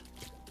fuckers.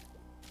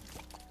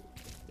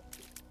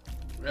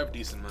 We have a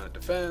decent amount of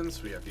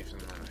defense. We have a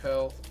decent amount of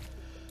health.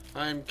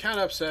 I'm kind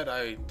of upset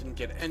I didn't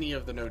get any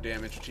of the no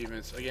damage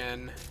achievements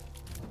again.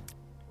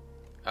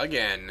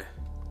 Again.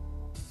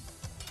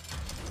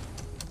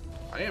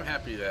 I am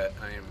happy that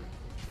I am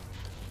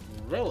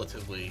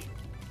relatively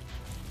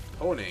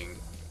honing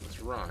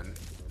this run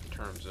in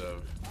terms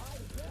of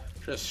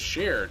just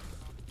shared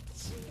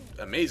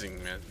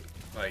amazingment.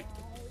 Like,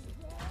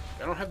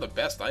 I don't have the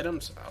best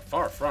items,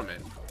 far from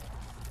it.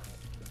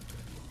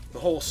 The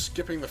whole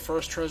skipping the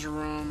first treasure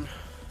room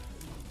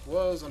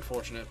was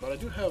unfortunate, but I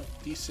do have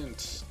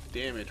decent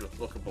damage with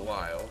Book of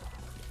Belial.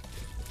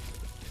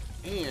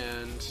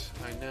 And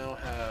I now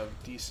have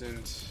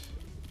decent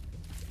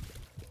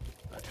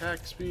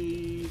attack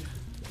speed.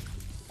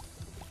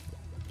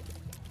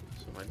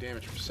 So my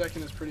damage per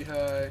second is pretty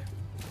high.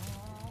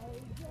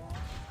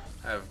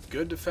 I have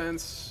good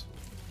defense.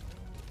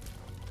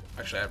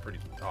 Actually, I have pretty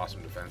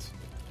awesome defense.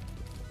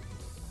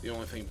 The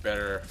only thing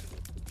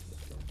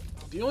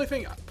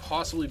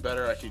possibly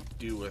better I could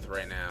do with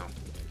right now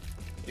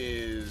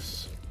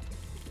is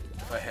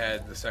if I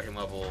had the second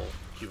level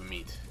cube of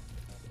meat.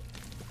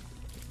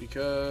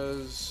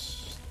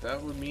 because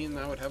that would mean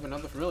I would have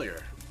another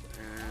familiar,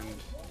 and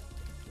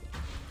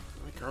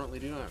I currently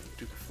do not.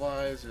 Duke of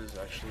Flies is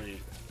actually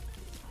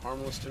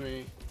harmless to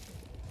me,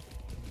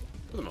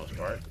 for the most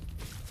part.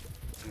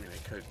 I mean,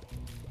 I could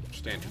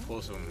stand too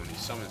close to him when he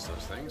summons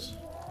those things.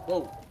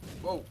 Whoa!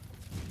 Whoa!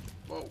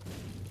 Whoa!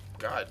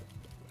 God.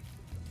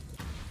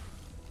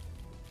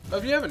 Now,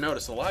 if you haven't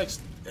noticed, the lag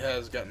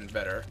has gotten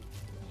better,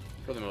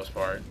 for the most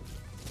part.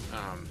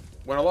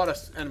 When a lot of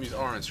enemies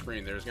are on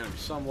screen, there's going to be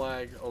some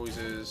lag, always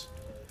is.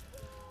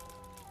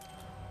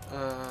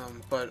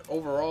 But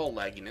overall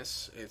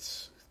lagginess,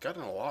 it's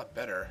gotten a lot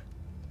better,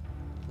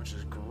 which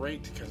is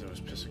great because it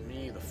was pissing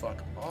me the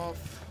fuck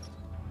off.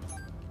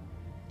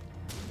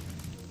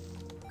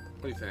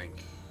 What do you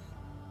think?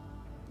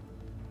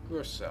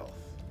 We're south.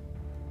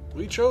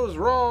 We chose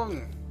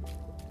wrong!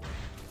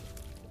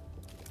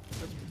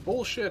 That's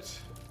bullshit.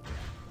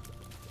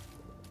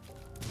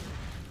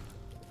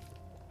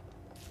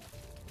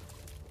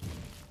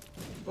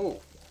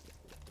 Oh.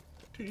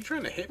 Dude, you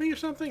trying to hit me or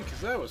something?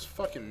 Because that was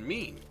fucking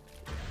mean.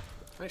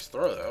 Nice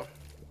throw, though.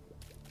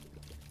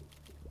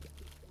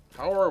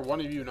 How are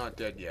one of you not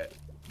dead yet?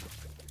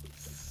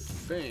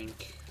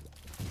 Think.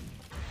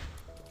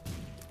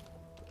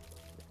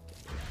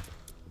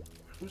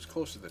 Who's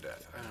close to the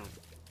death? I don't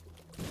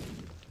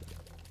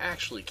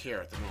actually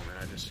care at the moment.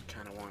 I just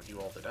kind of want you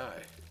all to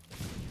die.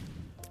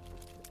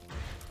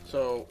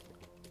 So,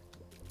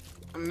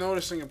 I'm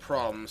noticing a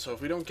problem. So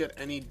if we don't get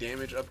any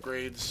damage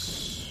upgrades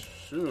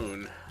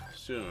soon,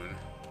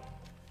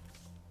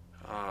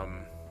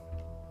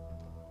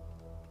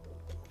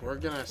 we're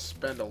gonna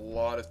spend a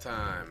lot of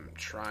time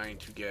trying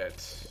to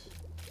get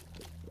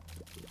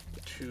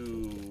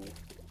to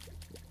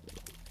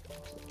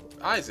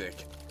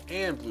Isaac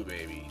and Blue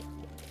Baby.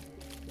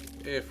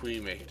 If we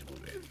make it to Blue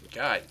Baby.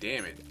 God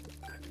damn it.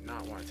 I did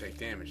not want to take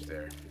damage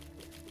there.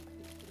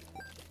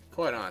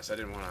 Quite honest, I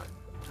didn't want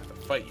to have to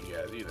fight you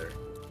guys either.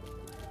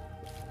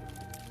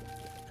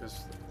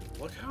 Because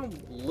look how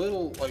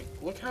little, like,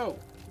 look how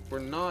we're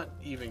not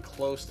even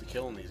close to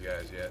killing these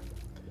guys yet.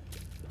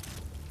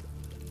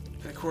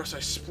 And of course I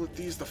split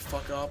these the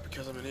fuck up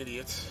because I'm an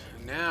idiot.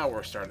 And now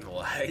we're starting to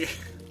lag.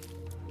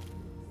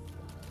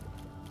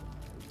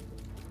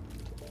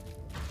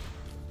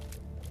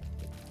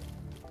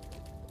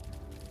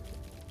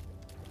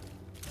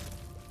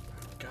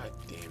 God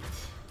damn it.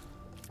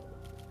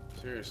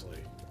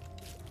 Seriously.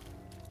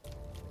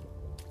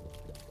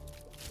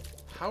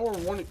 How are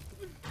one...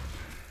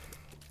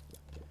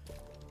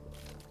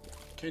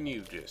 Can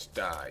you just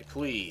die,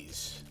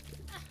 please?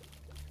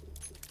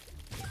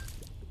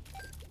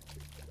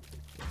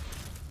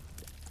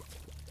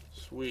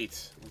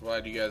 Sweet. I'm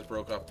glad you guys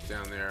broke up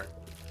down there.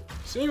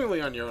 Seemingly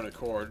on your own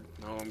accord.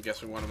 Oh, I'm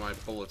guessing one of my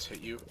bullets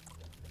hit you.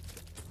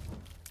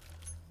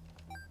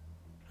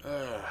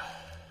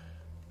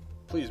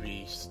 Please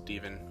be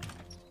Steven.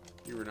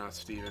 You were not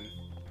Steven.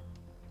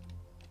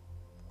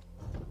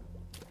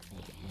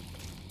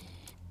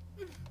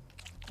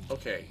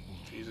 Okay.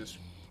 Jesus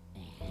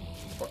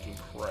fucking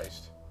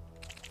Christ.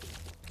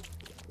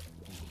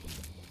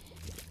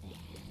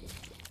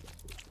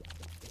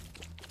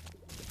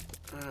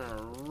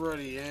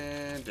 Alrighty,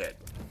 and dead.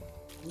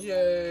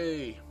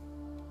 Yay!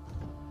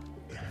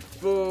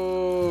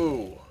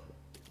 Boo!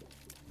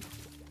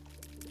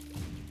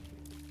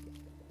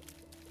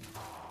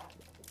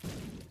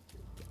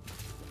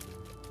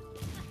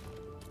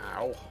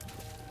 Ow.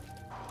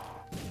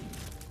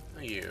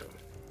 Thank you.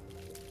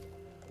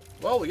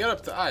 Well, we got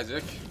up to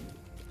Isaac.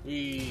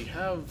 We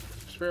have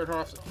Spirit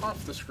Hearts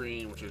off the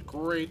screen, which is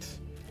great.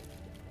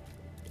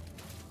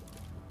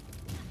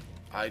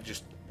 I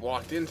just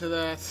walked into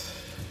that.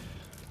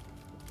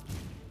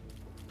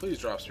 Please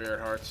drop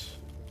Spirit Hearts.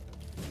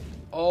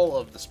 All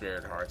of the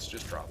Spirit Hearts,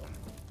 just drop them.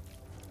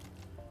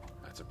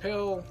 That's a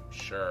pill?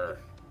 Sure.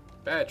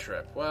 Bad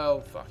trip.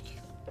 Well, fuck.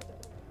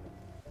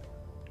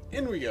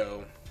 In we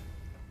go.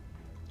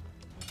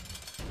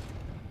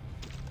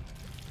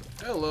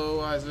 Hello,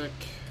 Isaac.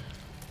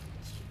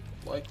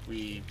 It's like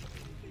we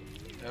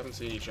haven't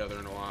seen each other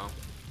in a while.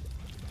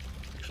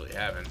 Actually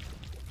haven't.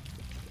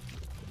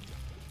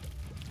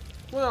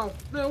 Well,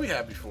 no, we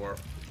have before.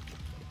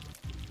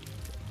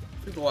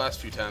 I think the last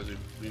few times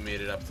we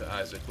made it up to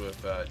Isaac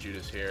with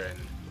Judas here and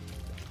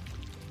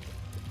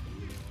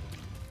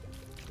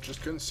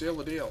just couldn't seal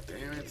the deal,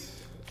 damn it.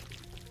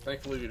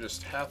 Thankfully we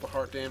just half a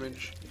heart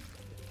damage,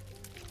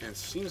 and it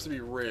seems to be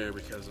rare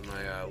because of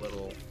my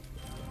little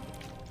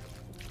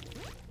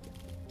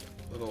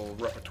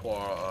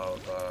repertoire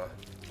of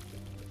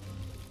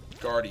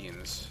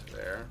guardians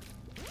there.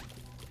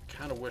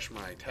 Kind of wish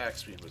my attack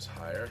speed was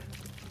higher.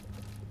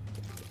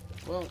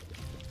 Well,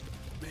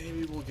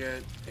 maybe we'll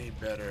get a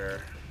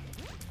better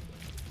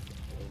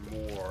or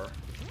more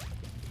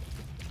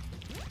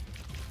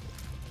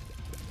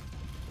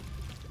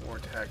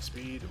attack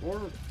speed, or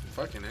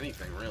fucking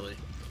anything really.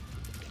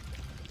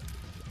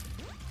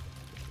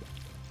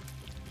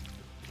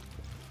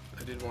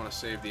 I did want to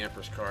save the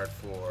Empress card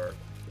for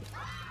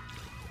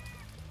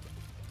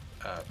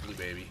Blue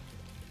Baby,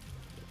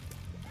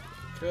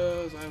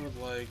 Because I would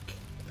like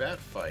that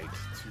fight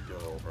to go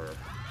over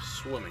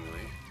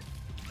swimmingly.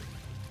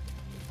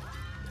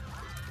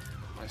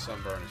 My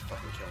sunburn is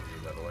fucking killing me,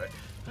 by the way.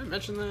 Did I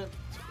mention that?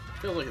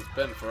 Feels like it's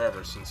been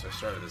forever since I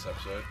started this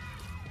episode.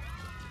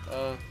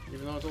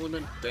 Even though it's only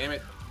been, damn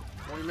it,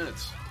 20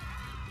 minutes.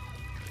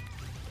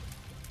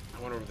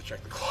 I went over to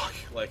check the clock.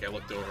 Like, I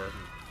looked over, and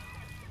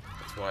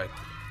that's why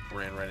I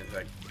ran right into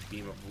that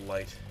beam of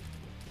light.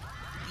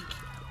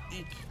 Eek,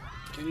 eek.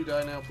 Can you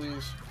die now,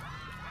 please?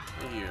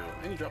 Thank you.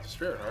 And you dropped the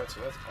spirit heart,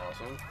 so that's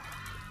awesome.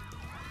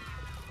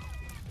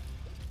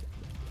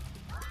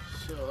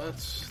 So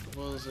that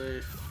was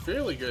a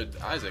fairly good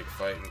Isaac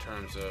fight in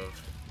terms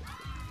of...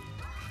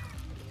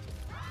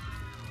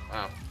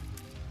 Wow.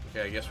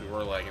 Okay, I guess we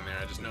were lagging there.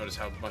 I just noticed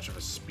how much of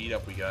a speed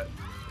up we got.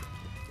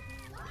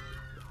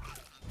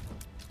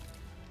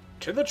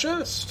 To the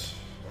chest!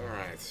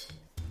 Alright.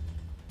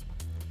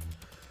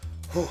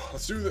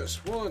 Let's do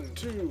this. 1,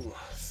 2,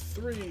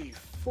 3,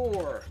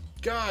 4.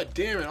 God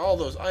damn it, all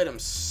those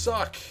items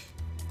suck.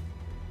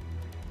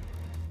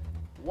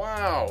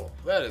 Wow,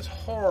 that is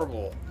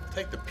horrible.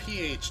 Take the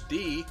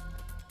PhD.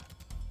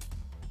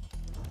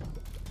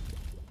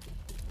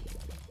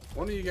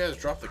 One of you guys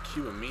drop the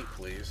cube of meat,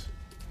 please.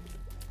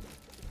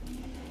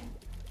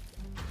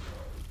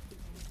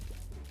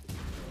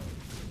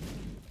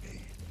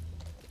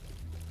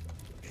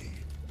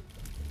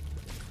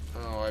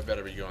 Oh, I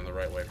better be going the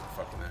right way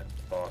for fucking that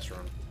boss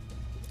room.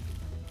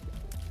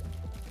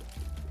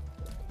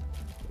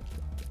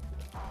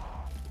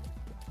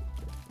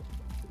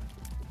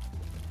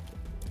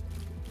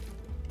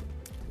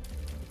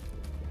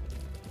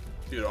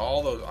 Dude,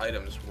 all those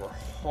items were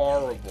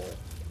horrible.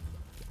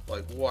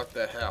 Like, what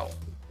the hell?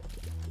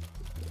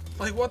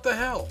 Like, what the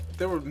hell?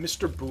 There were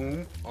Mr.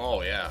 Boom.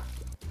 Oh, yeah.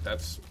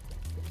 That's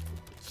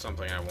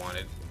something I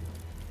wanted.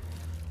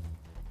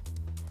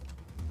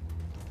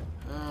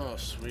 Oh,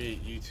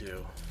 sweet. You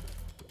two.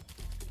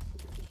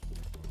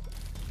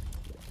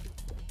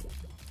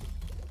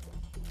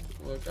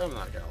 Look, I'm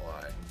not gonna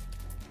lie.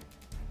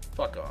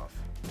 Fuck off.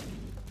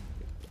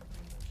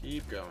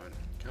 Keep going.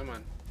 Come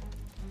on.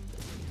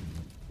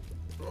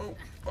 Oh,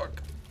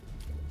 fuck.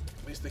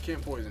 At least they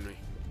can't poison me.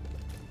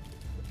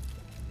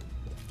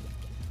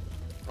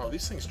 Oh,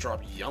 these things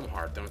drop Yum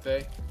Heart, don't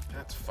they?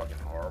 That's fucking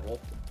horrible.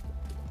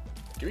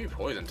 Give me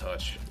Poison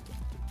Touch.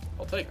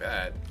 I'll take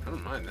that. I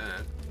don't mind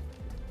that.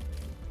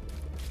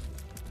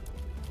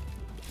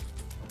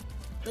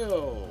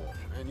 Hello,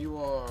 and you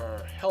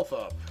are health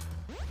up.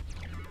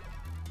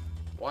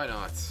 Why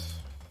not?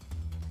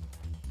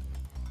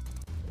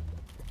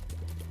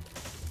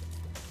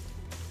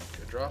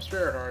 Could drop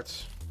Spirit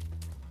Hearts.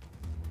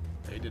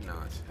 They did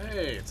not.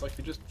 Hey, it's like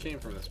we just came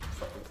from this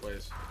fucking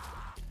place.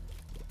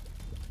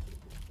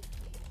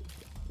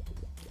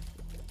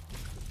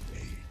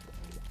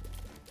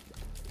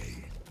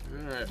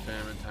 Alright,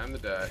 Famine, time to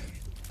die.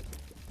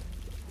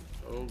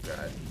 Oh,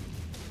 God.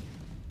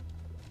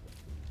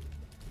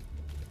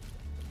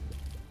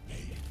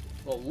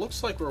 Well, it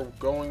looks like we're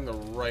going the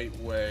right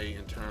way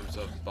in terms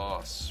of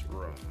boss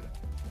room.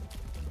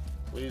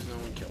 Please, no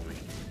one kill me.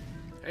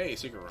 Hey,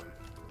 secret room.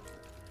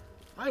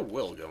 I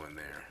will go in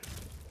there.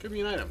 Could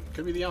be an item.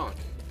 Could be the Ankh.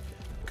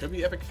 Could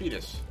be Epic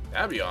Fetus.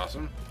 That'd be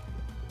awesome.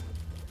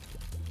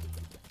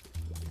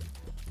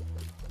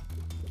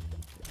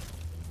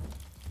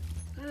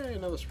 Hey,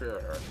 another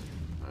Spirit Heart.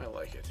 I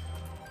like it.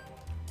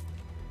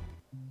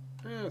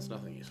 Eh, it's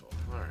nothing useful.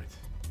 Alright.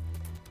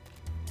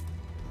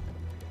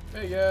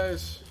 Hey,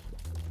 guys.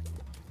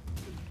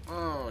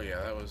 Oh,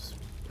 yeah, that was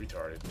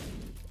retarded.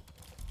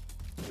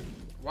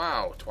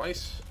 Wow,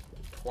 twice?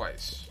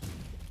 Twice.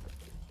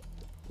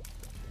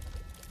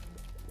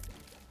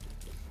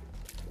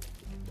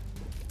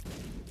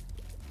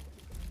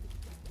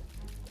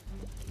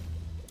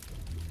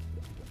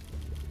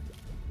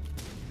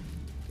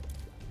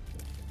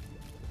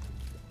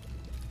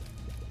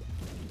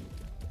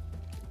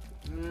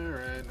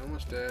 Alright,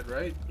 almost dead,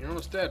 right? You're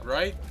almost dead,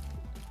 right?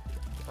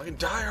 Fucking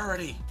die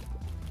already!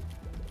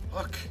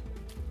 Look!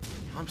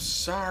 I'm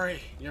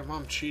sorry your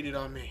mom cheated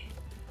on me.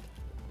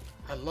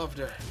 I loved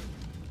her.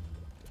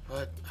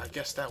 But I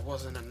guess that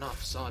wasn't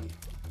enough, son.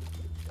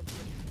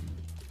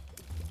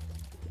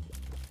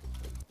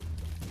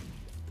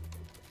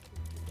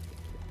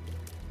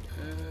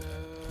 There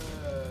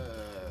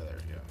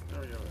we go.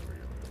 There we go. There we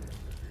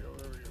go.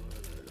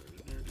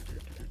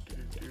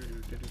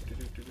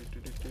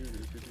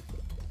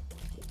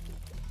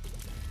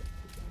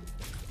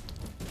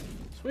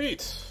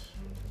 Sweet!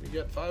 We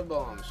get 5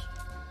 bombs.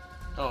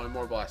 Oh, and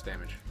more blast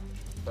damage.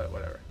 But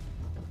whatever.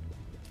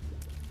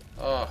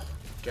 Oh,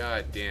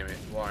 god damn it.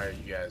 Why are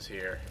you guys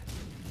here?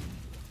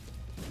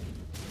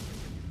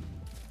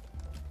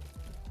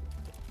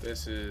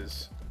 This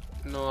is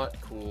not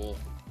cool.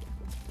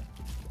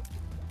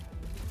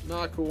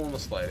 Not cool in the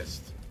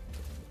slightest.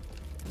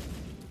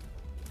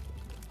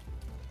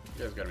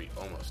 You guys gotta be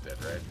almost dead,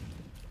 right?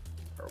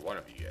 Or one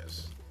of you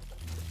guys.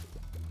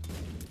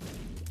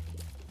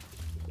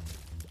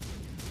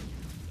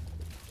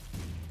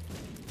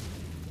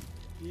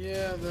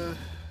 Yeah, the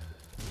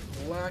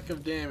lack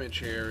of damage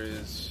here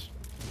is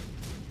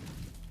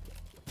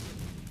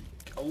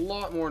a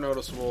lot more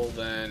noticeable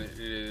than it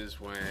is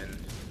when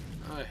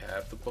I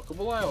have the Book of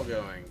Belial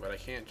going, but I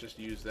can't just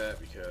use that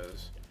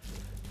because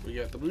we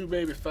got the Blue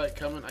Baby fight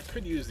coming. I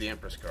could use the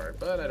Empress card,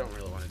 but I don't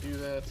really want to do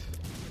that.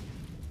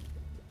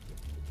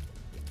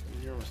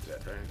 You're almost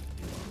dead, right?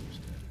 You are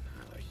almost dead.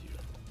 I like you.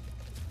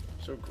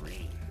 So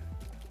green.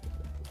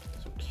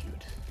 So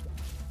cute.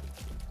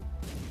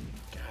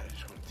 God, I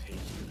just want to take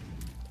you.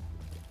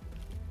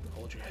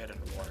 Hold your head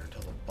underwater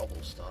until the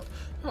bubbles stop.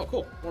 Oh,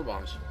 cool. More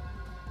bombs.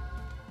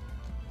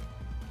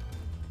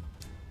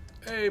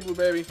 Hey, Blue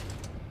Baby.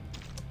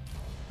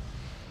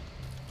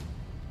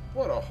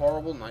 What a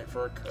horrible night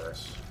for a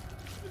curse.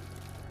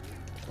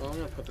 Well, I'm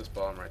going to put this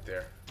bomb right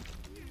there.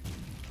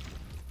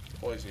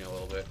 Poison you a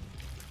little bit.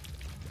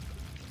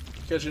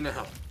 Because you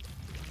know.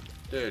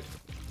 Dude,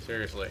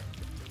 seriously.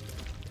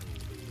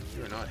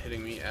 You are not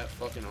hitting me at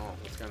fucking all.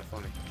 That's kind of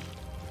funny.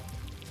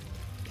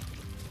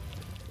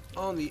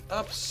 On the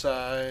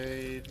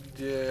upside,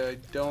 I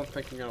don't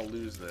think I'm going to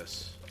lose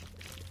this.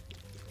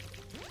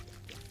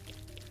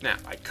 Now,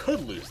 I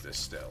could lose this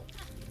still.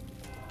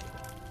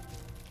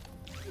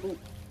 Ooh.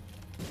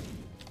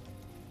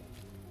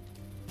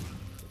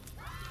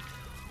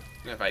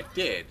 And if I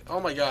did, oh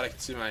my god, I can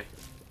see my...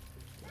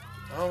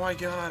 Oh my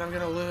god, I'm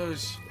gonna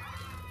lose.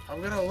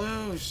 I'm gonna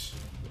lose.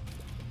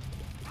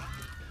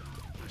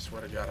 I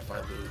swear to god, if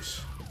I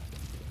lose,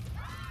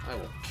 I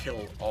will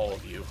kill all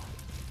of you.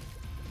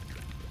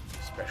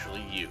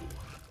 Especially you.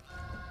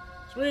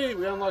 Sweet,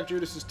 we unlocked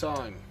Judas's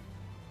tongue.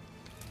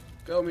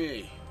 Go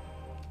me.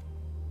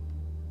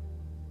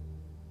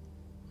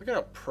 Look at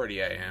how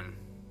pretty I am.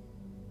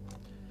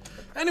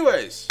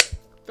 Anyways,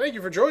 thank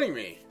you for joining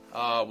me.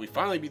 We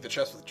finally beat the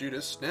chest with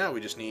Judas. Now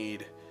we just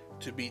need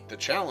to beat the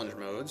challenge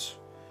modes.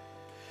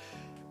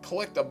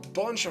 Collect a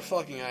bunch of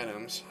fucking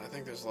items. I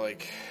think there's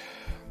like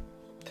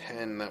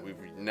 10 that we've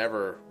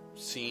never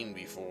seen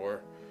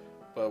before.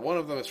 But one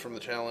of them is from the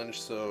challenge,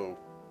 so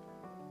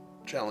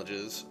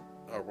challenges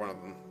are one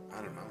of them.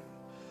 I don't know.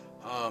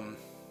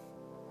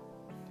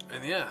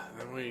 And yeah,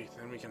 then we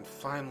can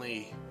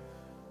finally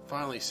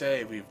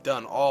say we've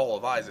done all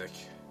of Isaac.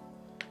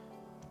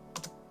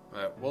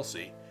 We'll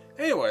see.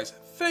 Anyways,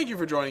 thank you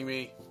for joining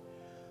me.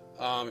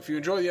 If you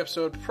enjoyed the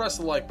episode, press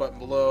the like button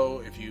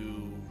below. If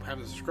you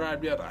haven't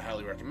subscribed yet, I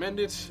highly recommend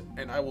it.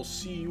 And I will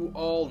see you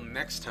all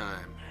next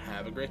time.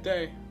 Have a great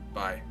day.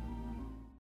 Bye.